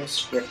Babayan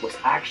script was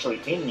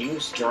actually in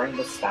use during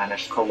the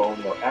Spanish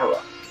colonial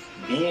era,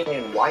 being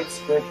in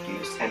widespread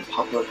use and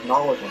public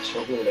knowledge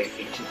until the late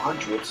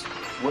 1800s,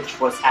 which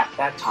was at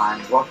that time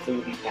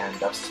roughly the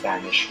end of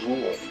Spanish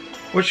rule.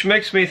 Which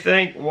makes me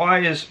think,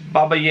 why is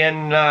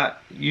Babayan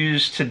not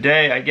used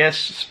today? I guess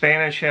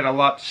Spanish had a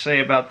lot to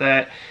say about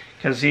that,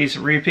 because he's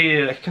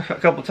repeated a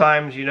couple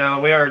times. You know,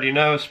 we already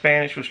know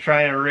Spanish was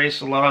trying to erase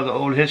a lot of the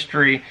old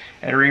history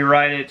and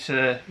rewrite it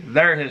to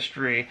their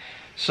history.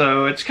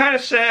 So it's kind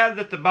of sad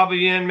that the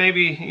Babayan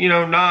maybe, you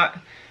know,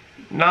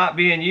 not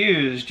being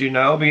used, you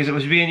know, because if it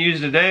was being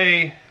used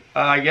today,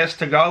 I guess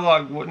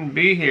Tagalog wouldn't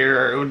be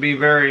here, or it would be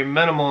very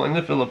minimal in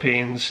the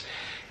Philippines.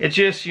 It's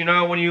just, you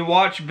know, when you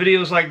watch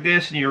videos like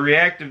this and you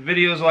react to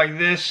videos like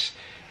this,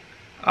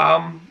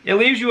 it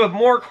leaves you with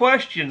more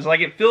questions. Like,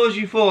 it fills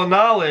you full of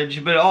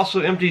knowledge, but it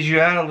also empties you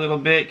out a little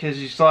bit,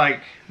 because it's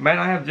like, man,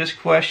 I have this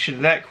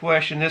question, that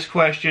question, this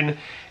question,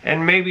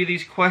 and maybe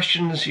these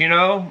questions, you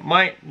know,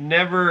 might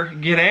never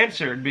get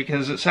answered,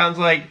 because it sounds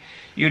like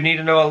you need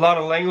to know a lot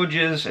of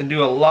languages and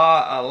do a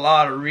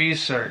lot of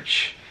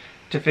research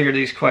to figure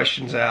these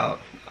questions out.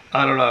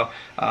 I don't know.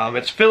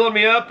 It's filling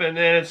me up, and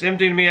then it's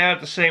emptying me out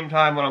at the same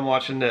time when I'm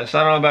watching this.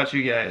 I don't know about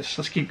you guys.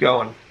 Let's keep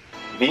going.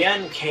 The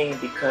end came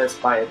because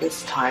by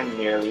this time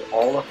nearly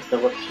all of the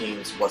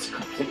Philippines was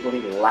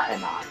completely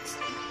Latinized,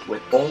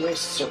 with only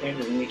certain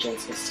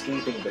regions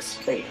escaping this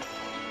fate.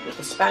 With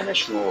the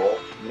Spanish rule,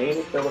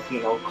 native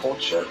Filipino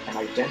culture and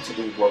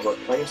identity were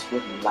replaced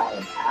with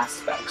Latin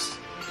aspects.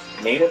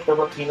 Native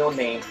Filipino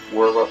names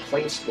were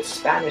replaced with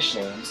Spanish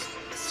names,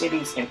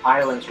 Cities and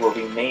islands were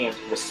renamed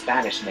with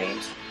Spanish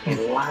names, and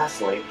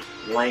lastly,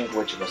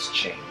 language was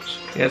changed.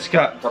 Yeah, it's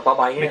got The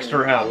Babayan, mixed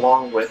around.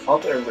 along with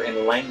other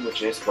written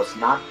languages, was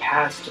not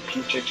passed to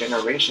future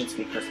generations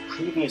because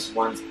previous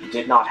ones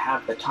did not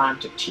have the time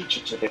to teach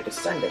it to their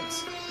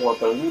descendants, or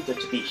believed it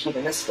to be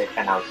heathenistic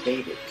and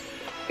outdated,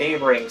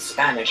 favoring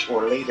Spanish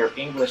or later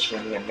English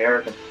when the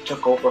Americans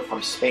took over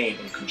from Spain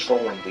in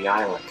controlling the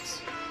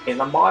islands. In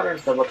the modern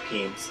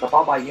Philippines, the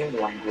Babayan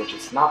language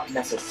is not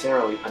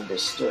necessarily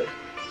understood.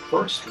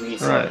 First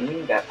reason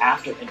being that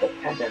after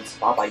independence,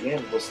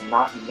 Babayan was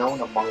not known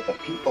among the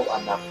people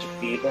enough to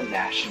be the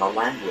national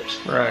language.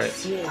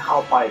 Seeing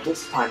how by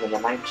this time in the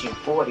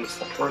 1940s,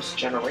 the first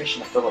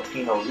generation of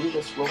Filipino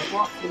readers were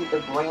roughly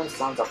the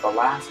grandsons of the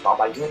last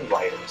Babayan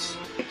writers.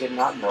 They did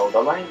not know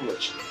the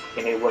language,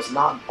 and it was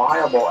not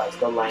viable as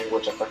the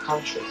language of the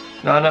country.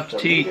 Not enough to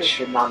If the teach. leaders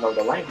did not know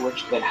the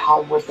language, then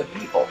how would the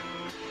people?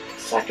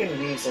 Second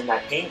reason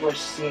that English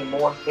seemed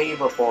more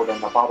favorable than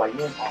the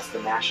Babayan as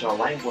the national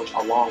language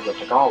along with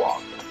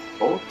Tagalog.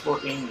 Both were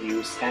in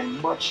use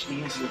and much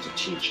easier to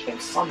teach in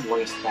some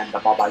ways than the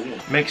Babayan.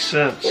 Makes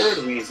sense. Third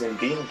reason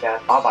being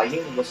that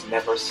Babayan was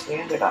never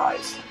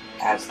standardized,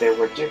 as there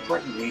were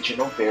different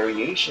regional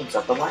variations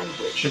of the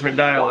language. Different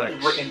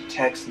dialects. One written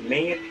text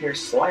may appear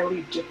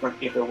slightly different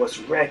if it was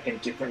read in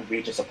different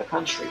regions of the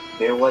country.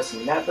 There was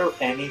never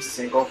any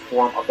single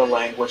form of the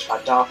language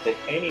adopted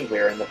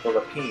anywhere in the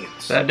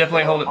Philippines. That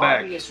definitely hold it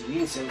back. Obvious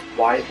reasons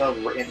why the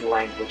written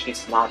language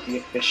is not the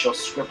official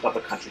script of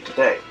the country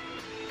today.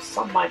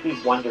 Some might be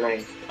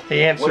wondering,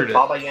 He answered would it.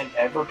 Babayan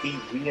ever be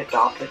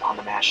readopted on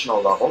the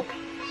national level?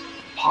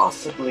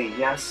 Possibly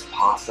yes,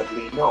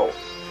 possibly no.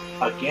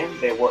 Again,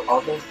 there were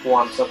other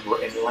forms of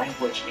written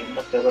language in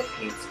the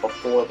Philippines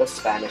before the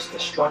Spanish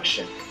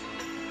destruction.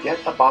 Yet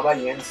the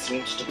Babayan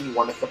seems to be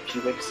one of the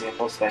few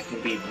examples that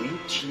can be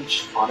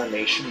retaught on a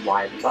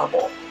nationwide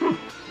level.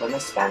 When the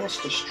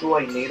Spanish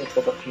destroyed native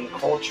Philippine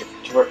culture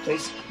to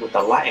replace it with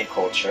the Latin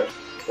culture,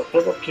 the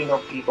Filipino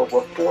people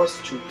were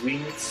forced to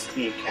read,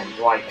 speak, and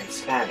write in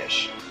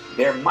Spanish.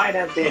 There might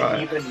have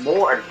been even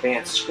more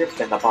advanced script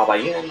than the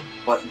Babayan,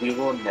 but we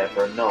will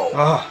never know.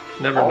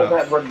 Never All know.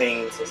 that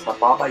remains is the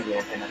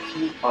Babayan and a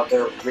few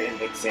other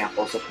written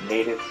examples of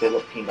native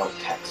Filipino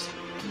text.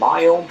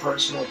 My own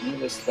personal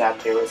view is that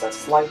there is a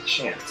slight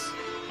chance,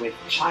 with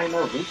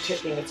China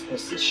retaking its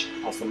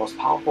position as the most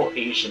powerful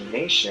Asian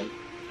nation,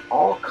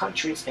 all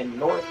countries in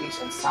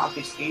Northeast and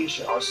Southeast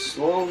Asia are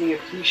slowly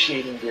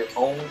appreciating their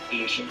own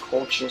Asian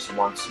cultures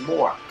once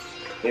more.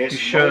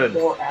 There's no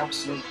more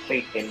absolute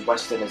faith in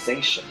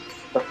westernization.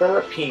 The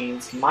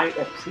Philippines might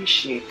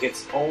appreciate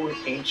its own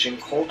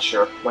ancient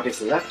culture, what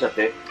is left of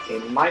it,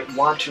 and might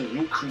want to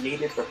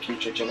recreate it for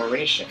future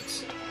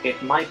generations.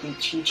 It might be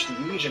taught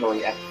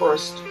regionally at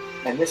first,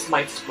 and this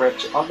might spread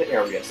to other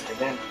areas, and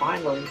then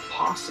finally,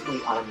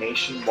 possibly on a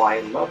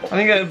nationwide level. I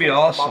think that would be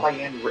awesome. If the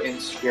Babayan written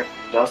script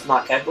does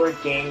not ever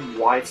gain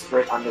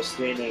widespread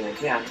understanding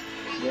again,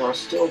 there are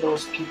still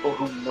those people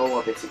who know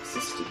of its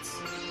existence.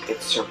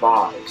 It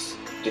survives,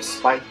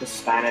 despite the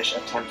Spanish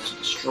attempts to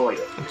destroy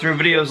it. And through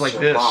videos like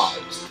this.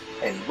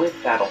 And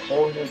with that, a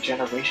whole new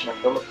generation of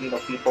Filipino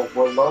people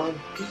will learn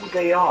who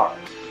they are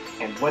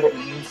and what it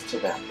means to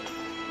them.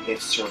 It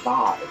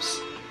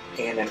survives,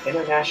 and an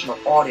international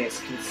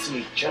audience can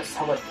see just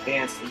how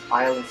advanced the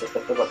islands of the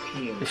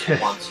Philippines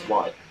once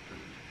was.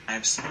 I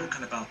have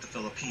spoken about the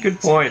Philippines. Good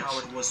point. How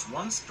it was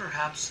once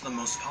perhaps the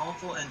most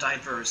powerful and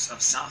diverse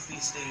of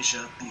Southeast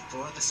Asia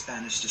before the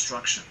Spanish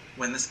destruction.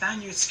 When the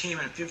Spaniards came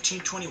in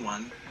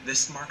 1521,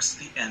 this marks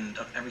the end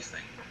of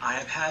everything. I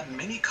have had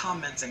many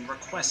comments and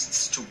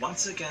requests to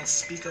once again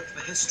speak of the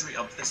history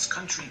of this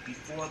country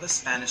before the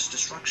Spanish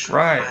destruction.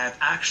 Right. I have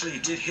actually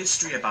did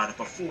history about it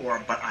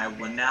before, but I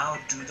will now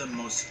do the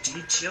most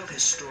detailed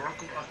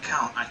historical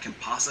account I can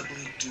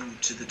possibly do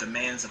to the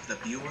demands of the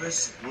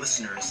viewers,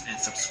 listeners, and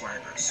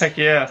subscribers. Heck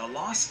yeah. The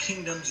Lost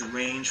Kingdoms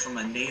range from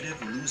a native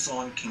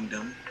Luzon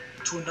kingdom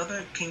to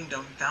another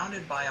kingdom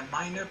founded by a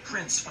minor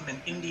prince from an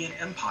Indian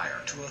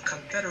empire, to a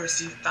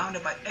confederacy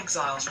founded by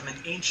exiles from an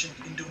ancient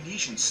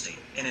Indonesian state,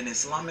 and an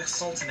Islamic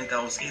sultanate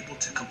that was able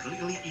to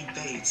completely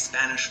evade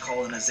Spanish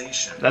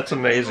colonization. That's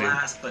amazing. And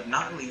last but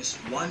not least,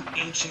 one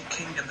ancient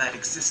kingdom that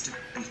existed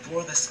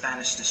before the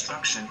Spanish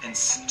destruction and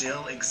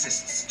still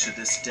exists to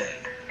this day.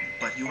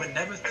 But you would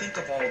never think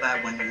of all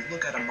that when you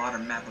look at a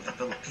modern map of the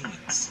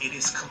Philippines. It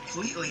is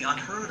completely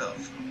unheard of.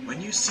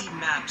 When you see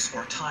maps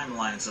or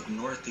timelines of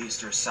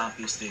Northeast or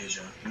Southeast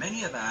Asia, many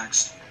have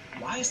asked,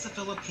 why is the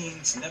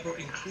Philippines never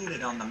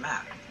included on the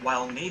map,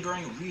 while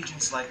neighboring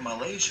regions like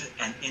Malaysia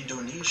and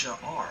Indonesia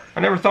are?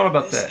 I never thought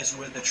about that. This is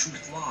where the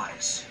truth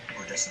lies,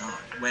 or does not.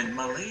 When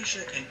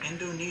Malaysia and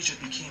Indonesia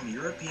became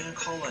European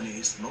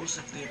colonies, most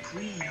of their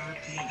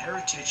pre-European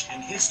heritage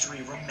and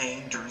history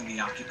remained during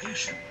the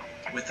occupation.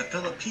 With the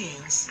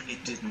Philippines,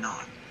 it did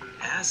not.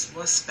 As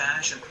was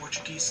Spanish and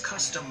Portuguese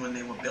custom when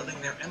they were building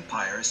their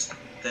empires,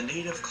 the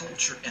native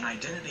culture and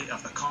identity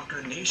of the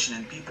conquered nation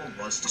and people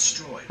was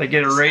destroyed. They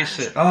get erased.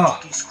 Spanish and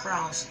Portuguese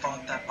crowns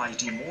thought that by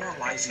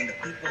demoralizing the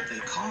people they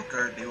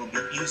conquered, they would be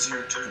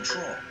easier to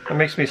control. That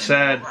makes me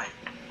sad. Right,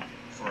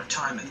 for a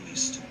time at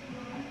least.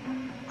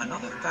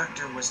 Another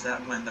factor was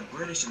that when the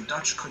British and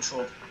Dutch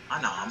controlled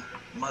Annam,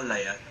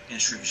 Malaya, and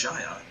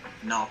Srivijaya,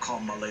 now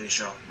called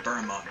Malaysia,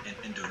 Burma, and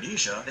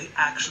Indonesia, they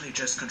actually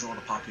just controlled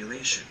the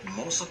population.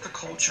 Most of the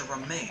culture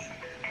remained,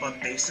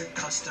 but basic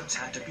customs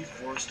had to be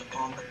forced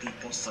upon the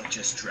people, such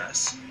as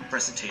dress,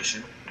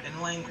 presentation,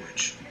 and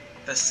language.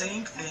 The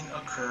same thing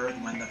occurred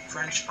when the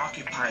French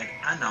occupied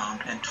Annam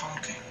and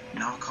Tonkin,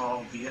 now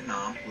called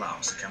Vietnam,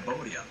 Laos, and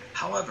Cambodia.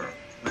 However,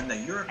 when the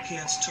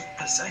Europeans took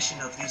possession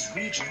of these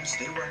regions,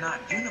 they were not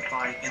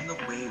unified in the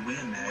way we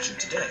imagine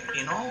today.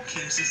 In all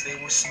cases,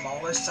 they were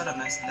smaller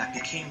settlements that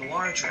became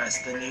larger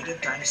as the native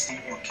dynasty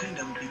or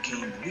kingdom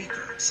became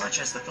weaker,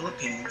 such as the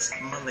Philippines,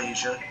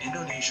 Malaysia,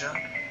 Indonesia,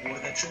 or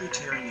the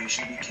tributary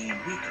nation became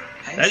weaker.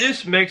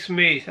 Hence,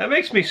 that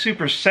makes me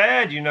super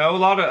sad, you know. A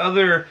lot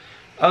of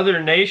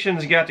other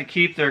nations got to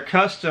keep their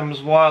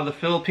customs while the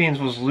Philippines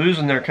was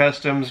losing their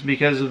customs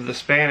because of the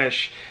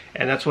Spanish,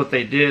 and that's what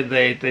they did.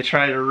 They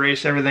tried to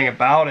erase everything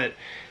about it.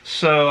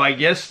 So I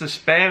guess the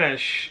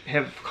Spanish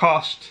have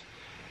cost,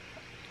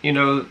 you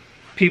know,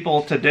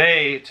 people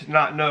today to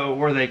not know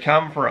where they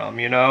come from,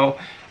 you know.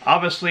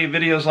 Obviously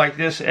videos like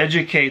this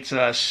educates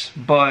us,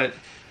 but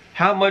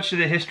how much of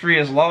the history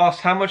is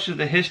lost, how much of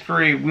the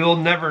history we'll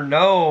never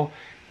know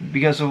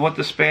because of what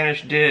the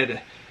Spanish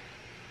did.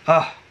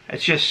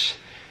 It's just,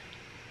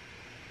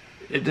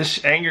 it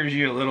just angers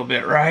you a little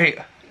bit, right?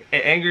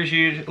 It angers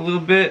you a little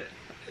bit.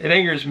 It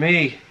angers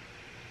me.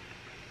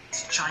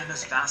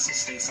 China's vassal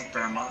states of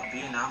Burma,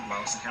 Vietnam,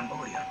 Laos, and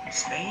Cambodia.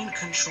 Spain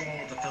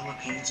controlled the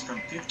Philippines from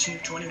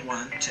 1521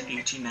 to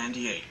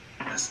 1898.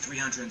 That's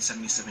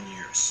 377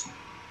 years.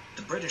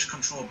 The British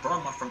controlled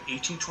Burma from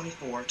 1824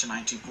 to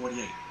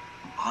 1948.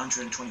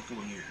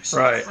 124 years.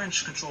 Right. The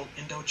French controlled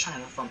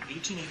Indochina from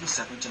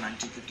 1887 to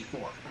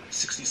 1954.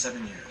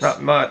 67 years.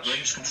 Not much. The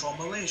British controlled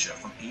Malaysia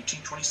from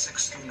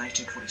 1826 through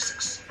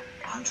 1946.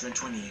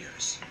 120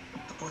 years.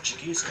 The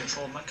Portuguese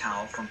controlled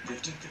Macau from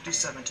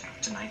 1557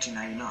 to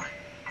 1999,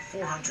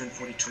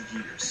 442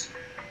 years.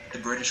 The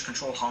British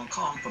controlled Hong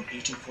Kong from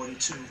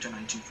 1842 to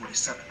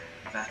 1947.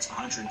 That's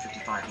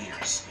 155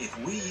 years. If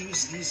we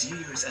use these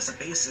years as a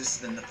basis,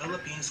 then the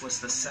Philippines was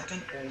the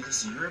second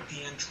oldest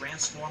European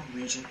transformed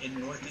region in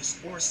Northeast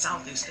or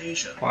Southeast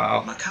Asia.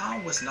 Wow.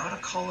 Macau was not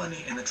a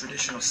colony in the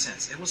traditional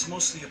sense. It was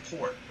mostly a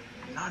port.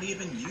 Not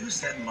even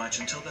used that much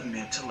until the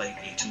mid to late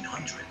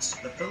 1800s.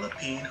 The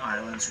Philippine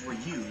Islands were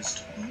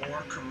used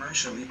more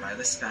commercially by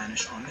the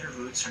Spanish on their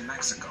routes from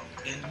Mexico.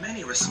 In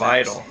many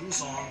respects,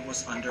 Luzon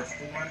was under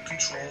foreign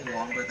control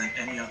longer than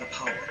any other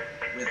power.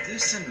 With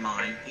this in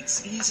mind,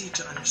 it's easy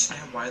to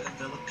understand why the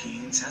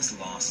Philippines has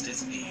lost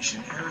its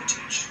Asian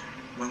heritage.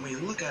 When we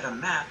look at a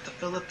map, the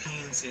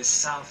Philippines is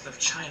south of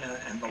China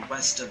and the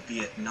west of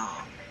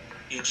Vietnam.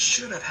 It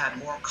should have had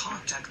more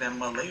contact than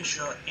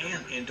Malaysia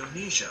and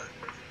Indonesia.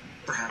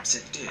 Perhaps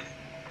it did,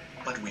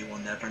 but we will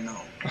never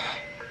know.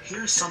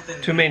 Here's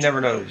something Too many never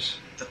knows.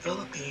 The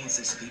Philippines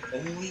is the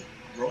only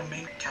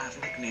Roman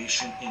Catholic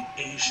nation in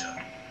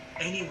Asia,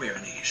 anywhere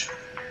in Asia.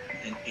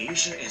 And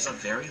Asia is a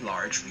very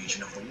large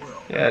region of the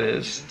world. Yeah, it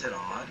is. Isn't it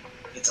odd?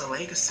 It's a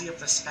legacy of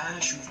the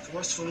Spanish who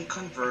forcefully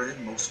converted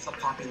most of the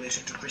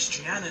population to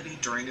Christianity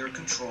during their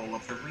control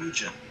of the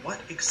region. What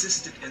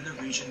existed in the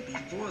region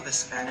before the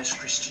Spanish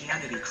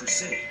Christianity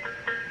crusade?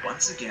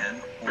 Once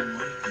again,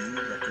 only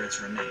few records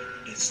remain.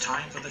 It's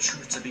time for the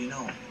truth to be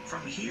known.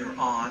 From here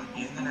on,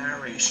 in the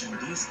narration,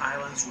 these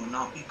islands will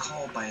not be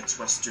called by its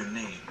Western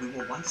name. We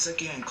will once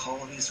again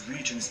call these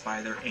regions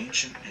by their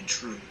ancient and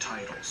true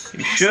titles.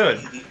 You should.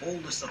 Possibly the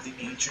oldest of the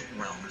ancient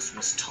realms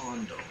was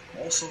Tondo,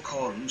 also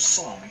called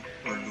Luzon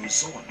or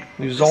Luzon.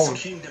 Luzon.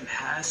 This kingdom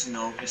has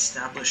no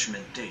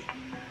establishment date.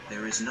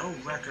 There is no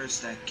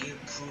records that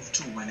give proof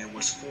to when it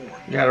was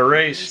formed. Got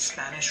erased.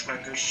 Spanish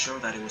records show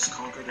that it was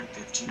conquered in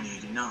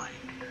 1589.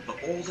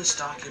 The oldest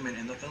document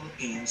in the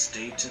Philippines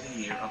date to the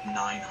year of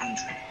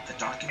 900. The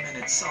document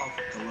itself,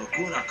 the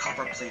Laguna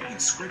copperplate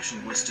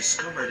inscription, was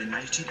discovered in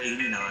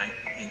 1989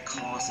 and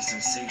caused a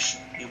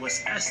sensation. It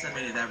was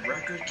estimated that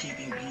record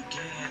keeping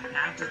began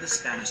after the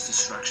Spanish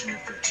destruction in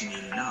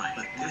 1589,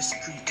 but this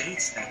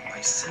predates that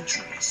by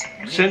centuries.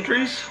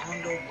 Centuries?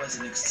 Tondo was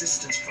in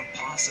existence for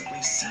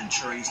possibly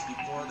centuries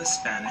before the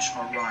Spanish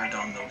arrived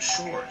on those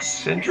shores.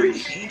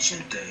 Centuries? In the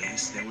ancient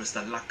days, there was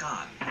the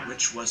Lakan,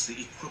 which was the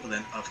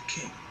equivalent of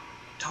king.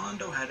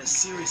 Tondo had a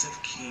series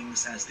of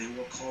kings as they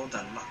were called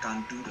the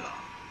Lakandula,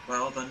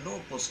 while the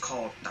nobles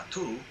called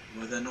Datu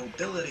were the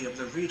nobility of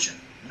the region,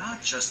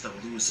 not just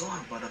of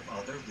Luzon but of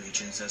other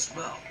regions as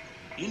well.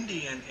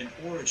 Indian in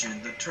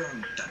origin, the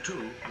term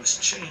Datu was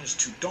changed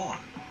to Don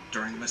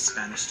during the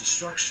Spanish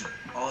destruction.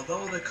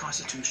 Although the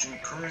Constitution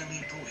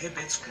currently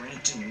prohibits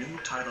granting new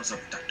titles of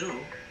Datu,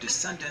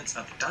 descendants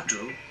of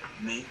Datu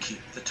may keep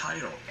the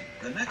title.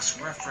 The next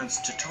reference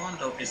to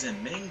Tondo is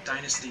in Ming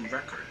Dynasty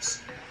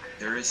records.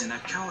 There is an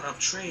account of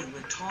trade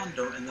with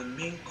Tondo in the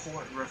Ming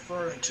court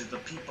referring to the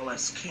people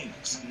as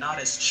kings, not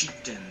as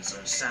chieftains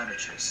or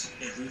savages.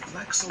 It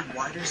reflects a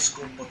wider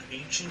scope of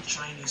ancient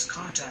Chinese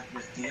contact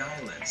with the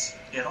islands.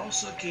 It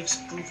also gives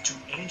proof to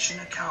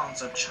ancient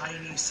accounts of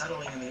Chinese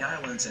settling in the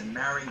islands and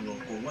marrying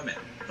local women,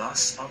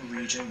 thus a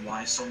region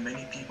why so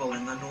many people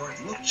in the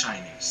north look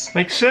Chinese.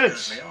 Makes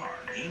Because sense. they are.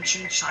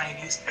 Ancient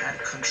Chinese had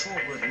control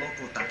with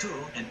local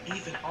tattoo and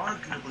even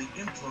arguably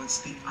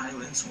influenced the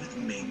islands with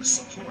Ming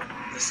support.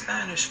 The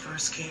Spanish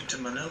first came to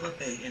Manila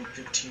Bay in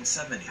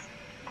 1570.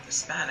 The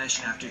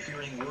Spanish, after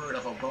hearing word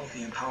of a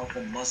wealthy and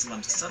powerful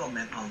Muslim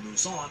settlement on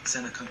Luzon,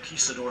 sent a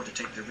conquistador to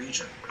take the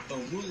region. The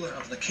ruler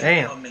of the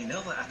kingdom of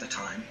Manila at the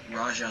time,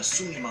 Raja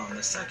Suleiman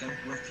II,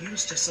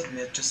 refused to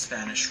submit to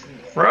Spanish rule.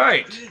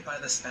 Right. Defeated by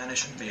the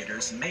Spanish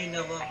invaders,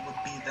 Manila would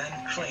be then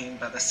claimed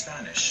by the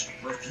Spanish.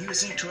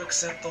 Refusing to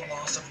accept the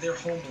loss of their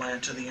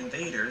homeland to the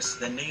invaders,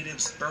 the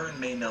natives burned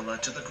Manila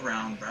to the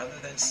ground rather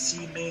than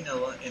see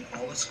Manila in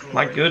all its glory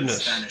My goodness.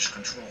 in Spanish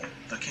control.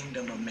 The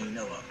Kingdom of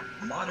Manila.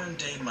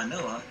 Modern-day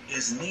Manila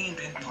is named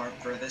in part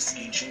for this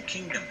ancient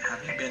kingdom,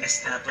 having been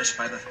established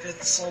by the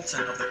 5th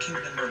Sultan of the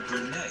Kingdom of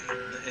Brunei.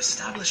 The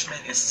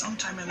establishment is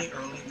sometime in the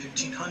early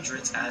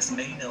 1500s as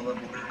Manila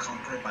will be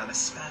conquered by the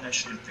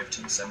Spanish in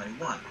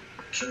 1571.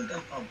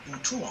 Kingdom of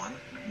Butuan,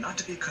 not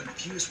to be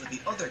confused with the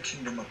other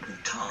kingdom of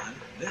Bhutan,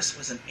 this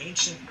was an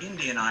ancient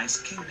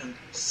Indianized kingdom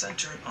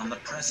centered on the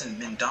present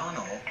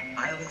Mindanao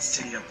island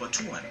city of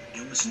Butuan.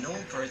 It was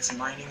known for its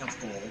mining of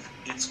gold,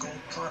 its gold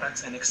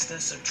products, and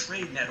extensive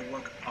trade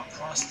network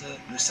across the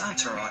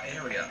Nusantara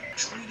area.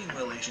 Trading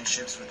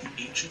relationships with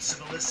the ancient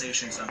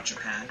civilizations of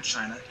Japan,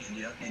 China,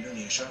 India,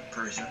 Indonesia,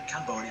 Persia,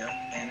 Cambodia,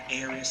 and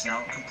areas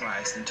now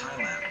comprised in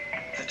Thailand.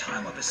 The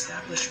time of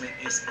establishment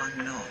is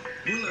unknown.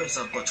 Rulers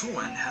of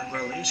Butuan had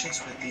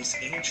relations with these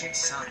ancient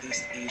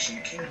Southeast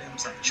Asian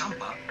kingdoms of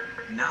Champa,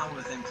 now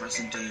within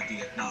present-day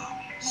Vietnam.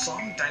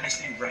 Song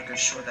dynasty records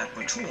show that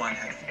Butuan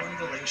had foreign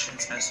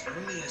relations as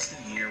early as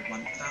the year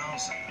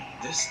 1000.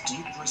 This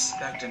deep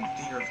respect and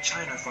fear of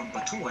China from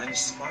Butuan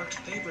sparked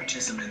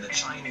favoritism in the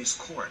Chinese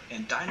court,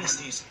 and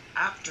dynasties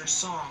after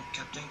Song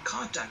kept in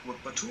contact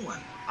with Butuan.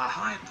 A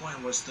high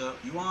point was the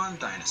Yuan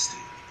dynasty.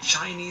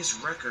 Chinese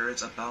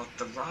records about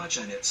the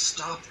Rajanate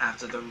stopped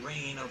after the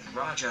reign of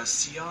Raja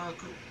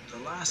Siagu, the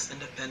last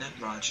independent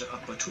Raja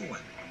of Butuan.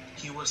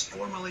 He was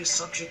formally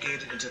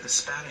subjugated into the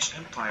Spanish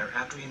Empire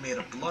after he made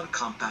a blood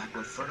compact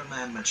with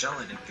Ferdinand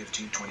Magellan in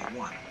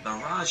 1521.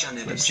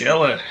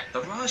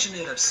 The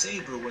Rajanate of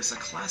Cebu was a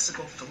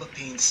classical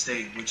Philippine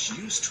state which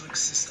used to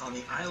exist on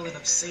the island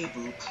of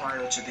Cebu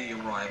prior to the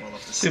arrival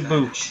of the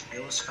Spanish.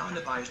 It was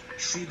founded by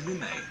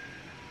Trilume,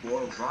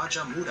 or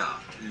Raja Muda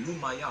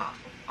Lumaya,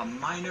 a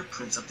minor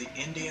prince of the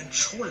Indian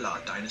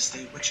Chola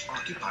dynasty which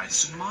occupied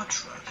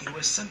Sumatra. He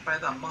was sent by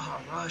the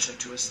Maharaja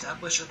to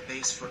establish a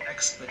base for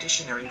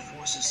expeditionary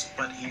forces,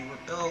 but he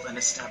rebelled and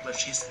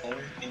established his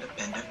own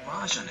independent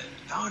Rajanate.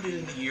 Founded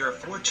in the year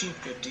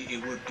 1450,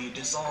 it would be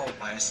dissolved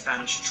by a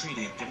Spanish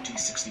treaty in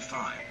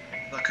 1565.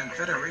 The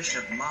Confederation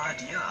of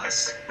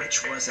Madhyas,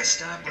 which was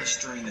established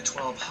during the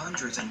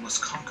 1200s and was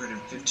conquered in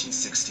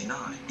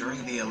 1569.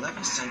 During the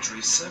 11th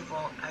century,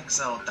 several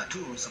exiled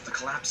Datus of the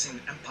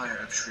collapsing empire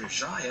of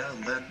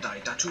Srivijaya, led by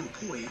Datu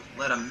Pui,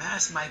 led a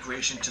mass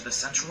migration to the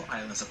central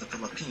islands of the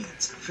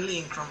Philippines,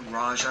 fleeing from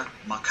Raja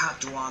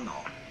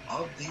Makatuano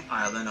of the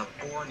island of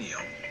Borneo.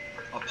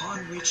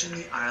 Upon reaching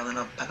the island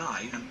of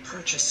Panay and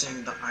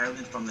purchasing the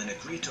island from the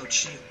Negrito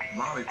chief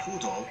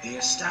Maricudo, they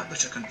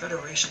established a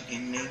confederation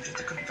and named it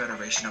the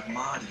Confederation of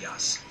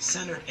Madhyas,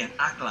 centered in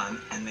Aklan,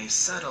 and they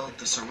settled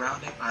the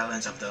surrounding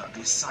islands of the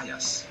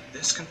Visayas.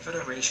 This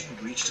confederation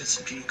reached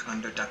its peak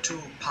under Datu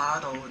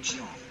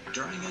Padojong.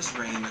 During his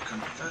reign, the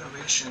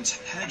Confederation's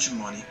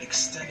hegemony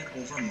extended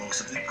over most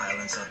of the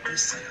islands of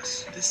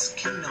Visayas. This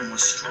kingdom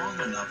was strong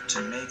enough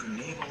to make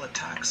naval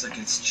attacks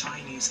against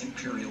Chinese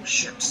imperial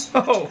ships.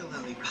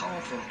 Particularly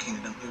powerful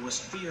kingdom, it was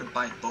feared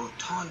by both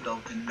Tondo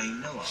and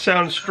Manila.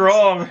 Sounds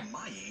strong.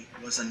 Mayi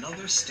was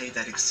another state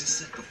that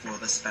existed before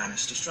the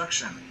Spanish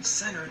destruction.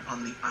 Centered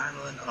on the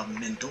island of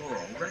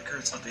Mindoro,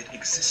 records of it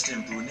exist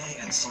in Brunei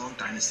and Song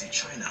Dynasty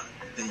China.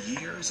 The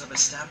years of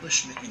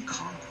establishment and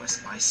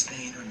conquest by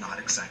Spain are not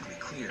exactly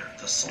clear.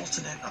 The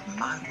Sultanate of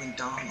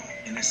Maguindano,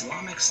 an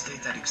Islamic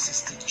state that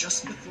existed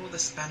just before the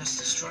Spanish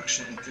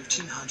destruction in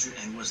 1500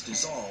 and was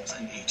dissolved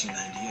in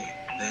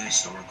 1898. The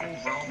historical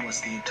realm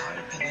was the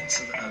entire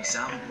peninsula of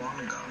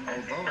Zamboanga,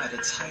 although at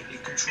its height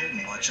it controlled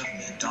much of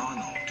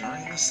Mindanao.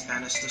 During the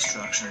Spanish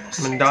destruction,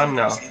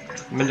 Mindanao.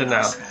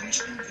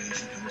 Spanish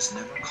invasion and was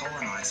never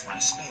colonized by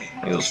Spain.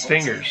 Those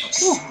fingers.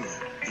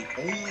 The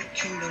only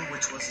kingdom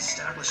which was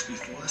established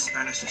before the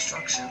Spanish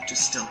destruction to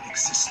still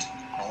exist,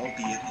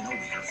 albeit in a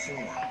weaker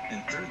form. In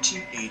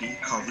 1380,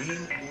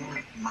 Karim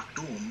ul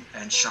Maktoum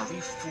and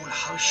Sharif ul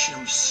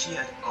Hashim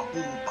Syed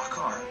Abu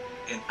Bakr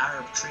an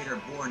Arab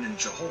trader born in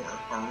Johor,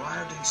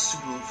 arrived in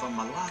Sulu from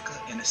Malacca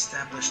and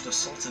established the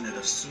Sultanate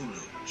of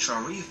Sulu.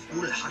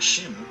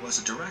 Sharif-ul-Hashim was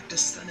a direct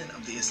descendant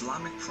of the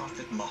Islamic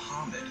prophet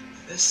Muhammad.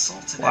 This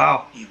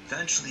sultanate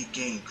eventually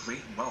gained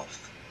great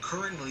wealth.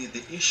 Currently,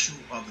 the issue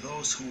of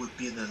those who would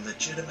be the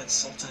legitimate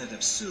Sultanate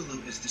of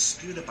Sulu is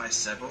disputed by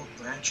several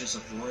branches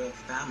of royal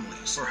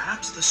families.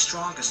 Perhaps the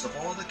strongest of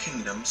all the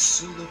kingdoms,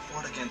 Sulu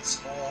fought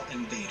against all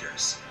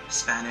invaders: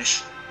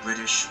 Spanish,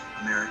 British,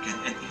 American,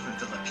 and even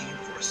Philippine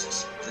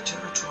forces. The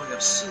territory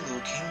of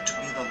Sulu came to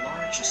be the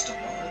largest of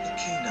all the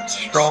kingdoms.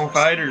 Strong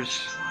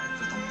fighters.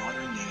 For the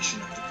modern nation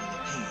of the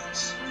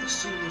Philippines. The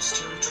Sulu's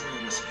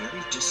territory was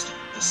very distant.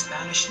 The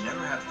Spanish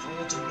never had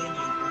full dominion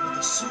over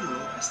the Sulu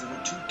as they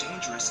were too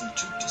dangerous and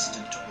too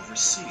distant to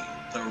oversee.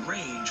 The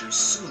range of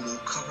Sulu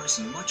covers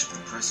much of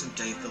the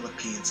present-day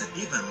Philippines and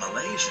even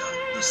Malaysia.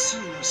 The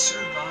Sulu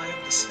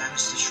survived the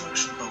Spanish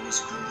destruction but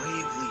was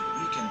gravely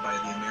weakened by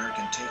the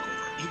American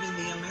takeover. Even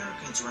the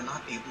Americans were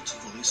not able to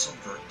fully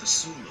subvert the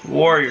Sulu.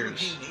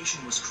 Warriors. The Philippine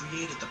nation was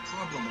created, the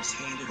problem was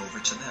handed over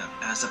to them.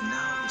 As of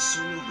now, the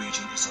Sulu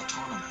region is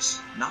autonomous,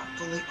 not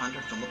fully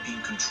under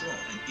Philippine control,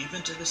 and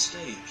even to this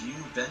day, few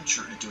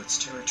venture into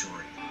its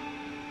territory.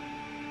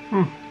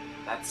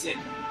 That's it.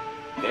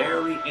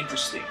 Very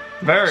interesting.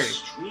 Very.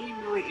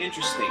 Extremely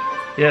interesting.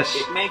 Yes.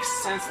 It makes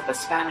sense that the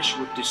Spanish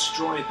would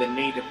destroy the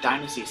native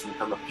dynasties in the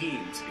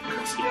Philippines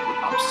because it would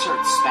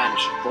usurp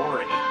Spanish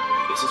authority.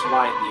 This is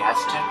why the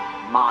Aztec,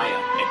 Maya,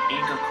 and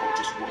Inca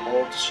cultures were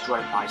all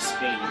destroyed by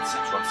Spain in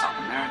Central and South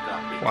America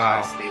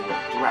because they were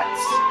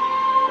threats.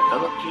 The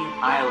Philippine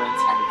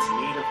Islands had its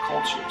native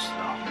cultures: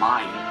 the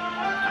Mayan,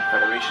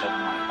 Confederation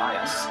of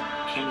Mayas,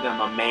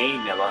 Kingdom of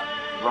Manila,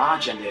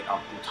 Rajanate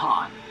of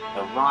Bhutan,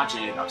 the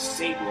Rajanate of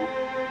Cebu,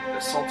 the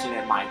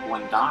Sultanate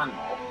Maguindano,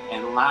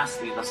 and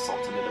lastly the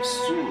Sultanate of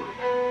Sulu.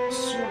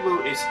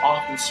 Sulu is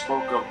often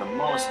spoken of the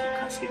most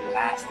because it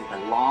lasted the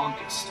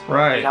longest.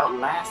 Right. It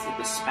outlasted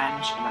the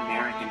Spanish and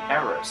American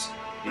eras,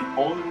 the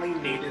only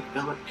native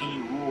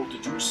Philippine rule to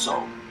do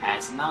so,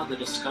 as now the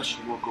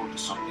discussion will go to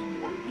something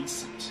more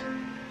recent,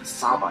 the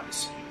Sabah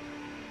dispute.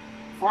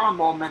 For a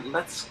moment,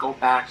 let's go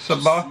back to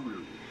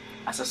Sulu,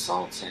 as a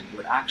sultan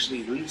would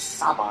actually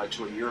lease Sabah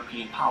to a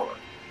European power,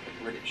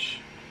 the British,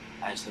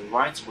 as the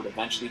rights would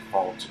eventually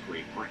fall to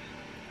Great Britain.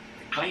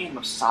 The claim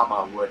of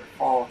Sabah would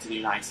fall to the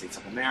United States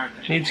of America.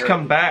 It needs to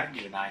come back.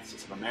 The United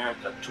States of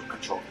America took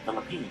control of the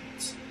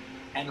Philippines,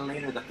 and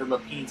later the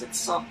Philippines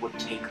itself would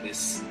take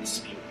this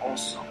dispute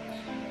also.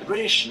 The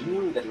British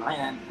knew that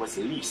land was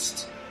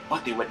leased,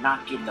 but they would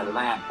not give the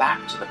land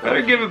back to the Philippines.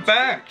 Better give it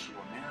back. To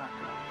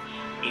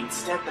America.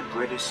 Instead, the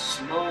British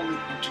slowly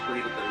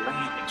integrated the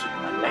land into the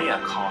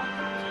Malaya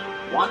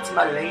colony. Once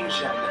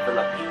Malaysia and the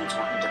Philippines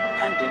were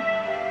independent,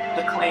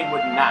 the claim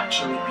would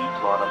naturally be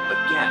brought up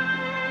again.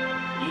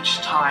 Each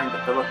time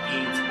the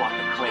Philippines brought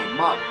the claim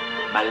up,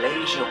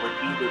 Malaysia would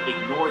either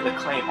ignore the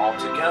claim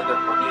altogether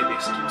or give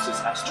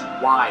excuses as to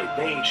why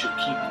they should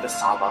keep the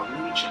Sabah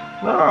region.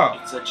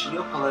 It's a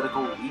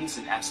geopolitical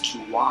reason as to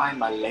why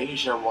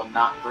Malaysia will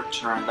not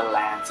return the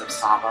lands of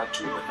Sabah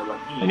to the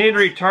Philippines. They need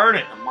to return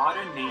it. The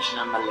modern nation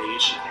of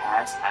Malaysia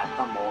has at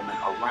the moment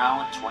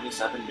around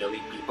 27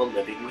 million people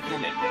living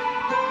within it.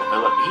 The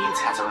Philippines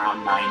has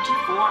around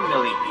 94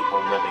 million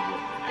people living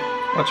within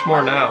it. Much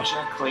more now.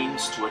 Malaysia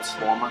clings to its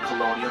former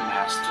colonial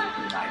master,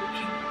 the United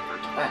Kingdom,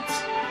 for defense,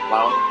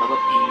 while the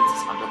Philippines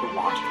is under the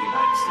watch of the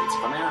United States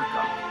of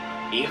America.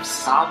 If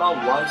Sabah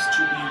was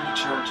to be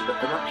returned to the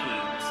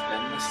Philippines,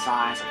 then the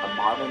size of the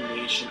modern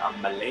nation of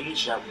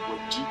Malaysia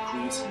would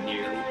decrease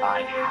nearly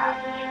by half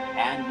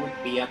and would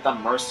be at the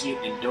mercy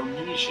of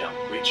Indonesia,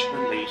 which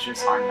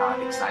relations are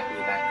not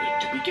exactly that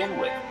good to begin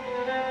with.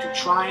 To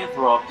try and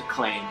throw out the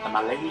claim, the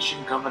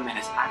Malaysian government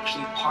has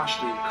actually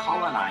partially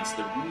colonized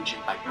the region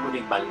by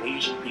putting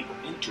Malaysian people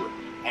into it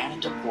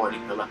and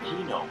deporting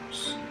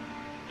Filipinos.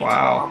 It's a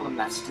problem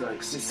that still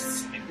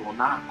exists and will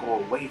not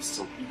go away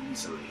so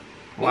easily.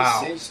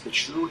 This is the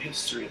true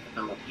history of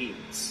the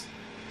Philippines.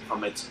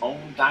 From its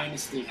own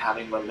dynasty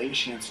having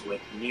relations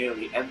with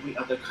nearly every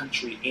other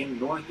country in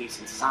Northeast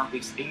and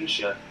Southeast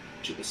Asia,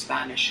 to the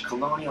Spanish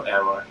colonial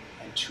era,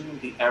 and to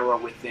the era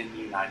within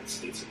the United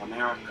States of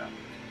America.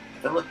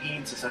 The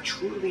Philippines is a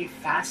truly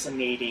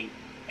fascinating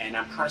and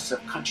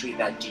impressive country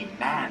that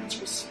demands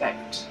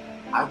respect.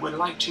 I would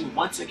like to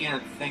once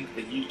again thank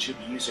the YouTube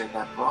user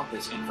that brought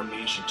this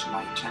information to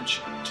my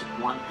attention, to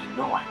Juan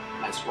Pinoy,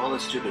 as well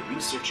as to the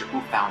researcher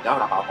who found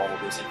out about all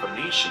this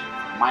information,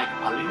 Mike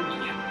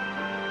Palingian.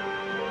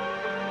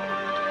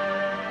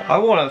 I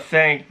want to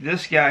thank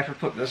this guy for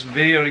putting this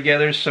video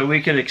together so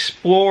we could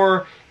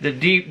explore the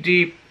deep,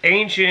 deep,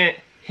 ancient,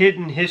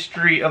 hidden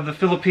history of the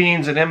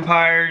Philippines and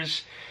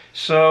empires.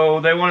 So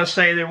they want to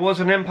say there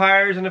wasn't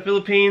empires in the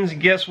Philippines.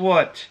 Guess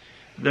what?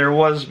 There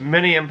was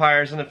many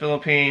empires in the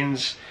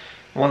Philippines.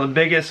 One of the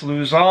biggest,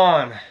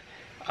 Luzon,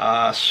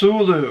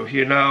 Sulu,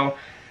 you know.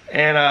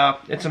 And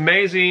it's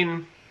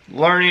amazing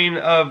learning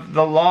of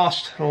the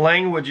lost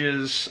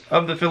languages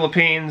of the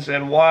Philippines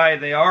and why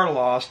they are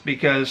lost.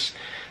 Because,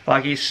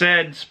 like he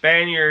said,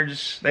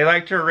 Spaniards, they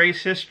like to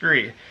erase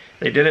history.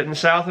 They did it in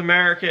South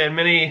America and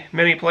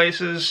many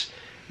places.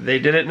 They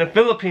did it in the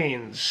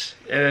Philippines.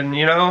 And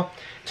you know,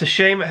 it's a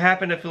shame it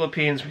happened to the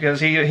Philippines,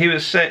 because he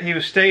was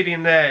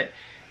stating that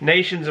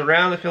nations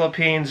around the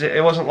Philippines,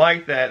 it wasn't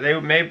like that.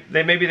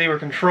 Maybe they were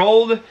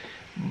controlled,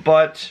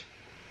 but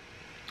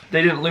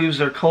they didn't lose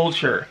their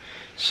culture.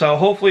 So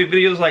hopefully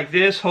videos like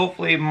this,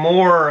 hopefully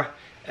more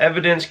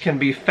evidence can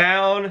be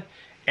found,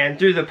 and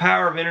through the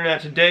power of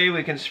internet today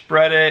we can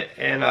spread it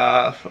and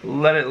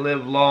let it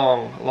live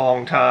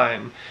long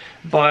time.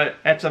 But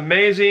it's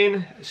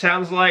amazing. It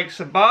sounds like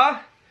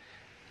Sabah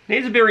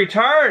needs to be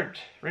returned.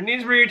 It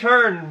needs to be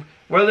returned.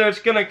 Whether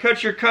it's going to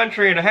cut your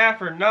country in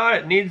half or not,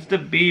 it needs to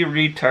be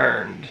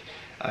returned.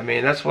 I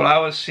mean, that's what I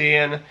was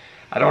seeing.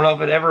 I don't know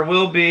if it ever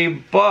will be,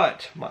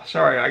 but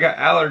sorry, I got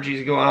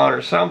allergies going on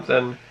or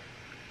something.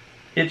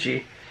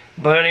 Itchy.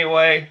 But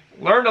anyway,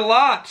 learned a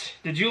lot.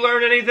 Did you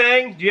learn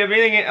anything? Do you have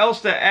anything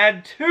else to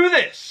add to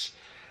this?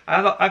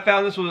 I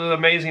found this was an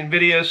amazing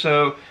video,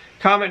 so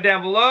comment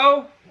down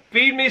below.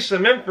 Feed me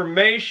some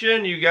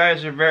information. You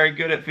guys are very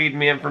good at feeding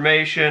me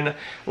information.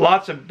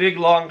 Lots of big,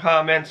 long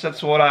comments.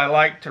 That's what I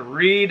like to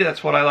read.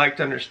 That's what I like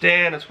to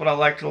understand. That's what I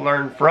like to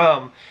learn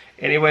from.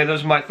 Anyway,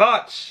 those are my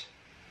thoughts.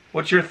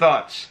 What's your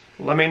thoughts?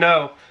 Let me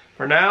know.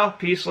 For now,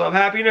 peace, love,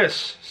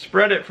 happiness.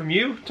 Spread it from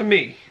you to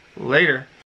me. Later.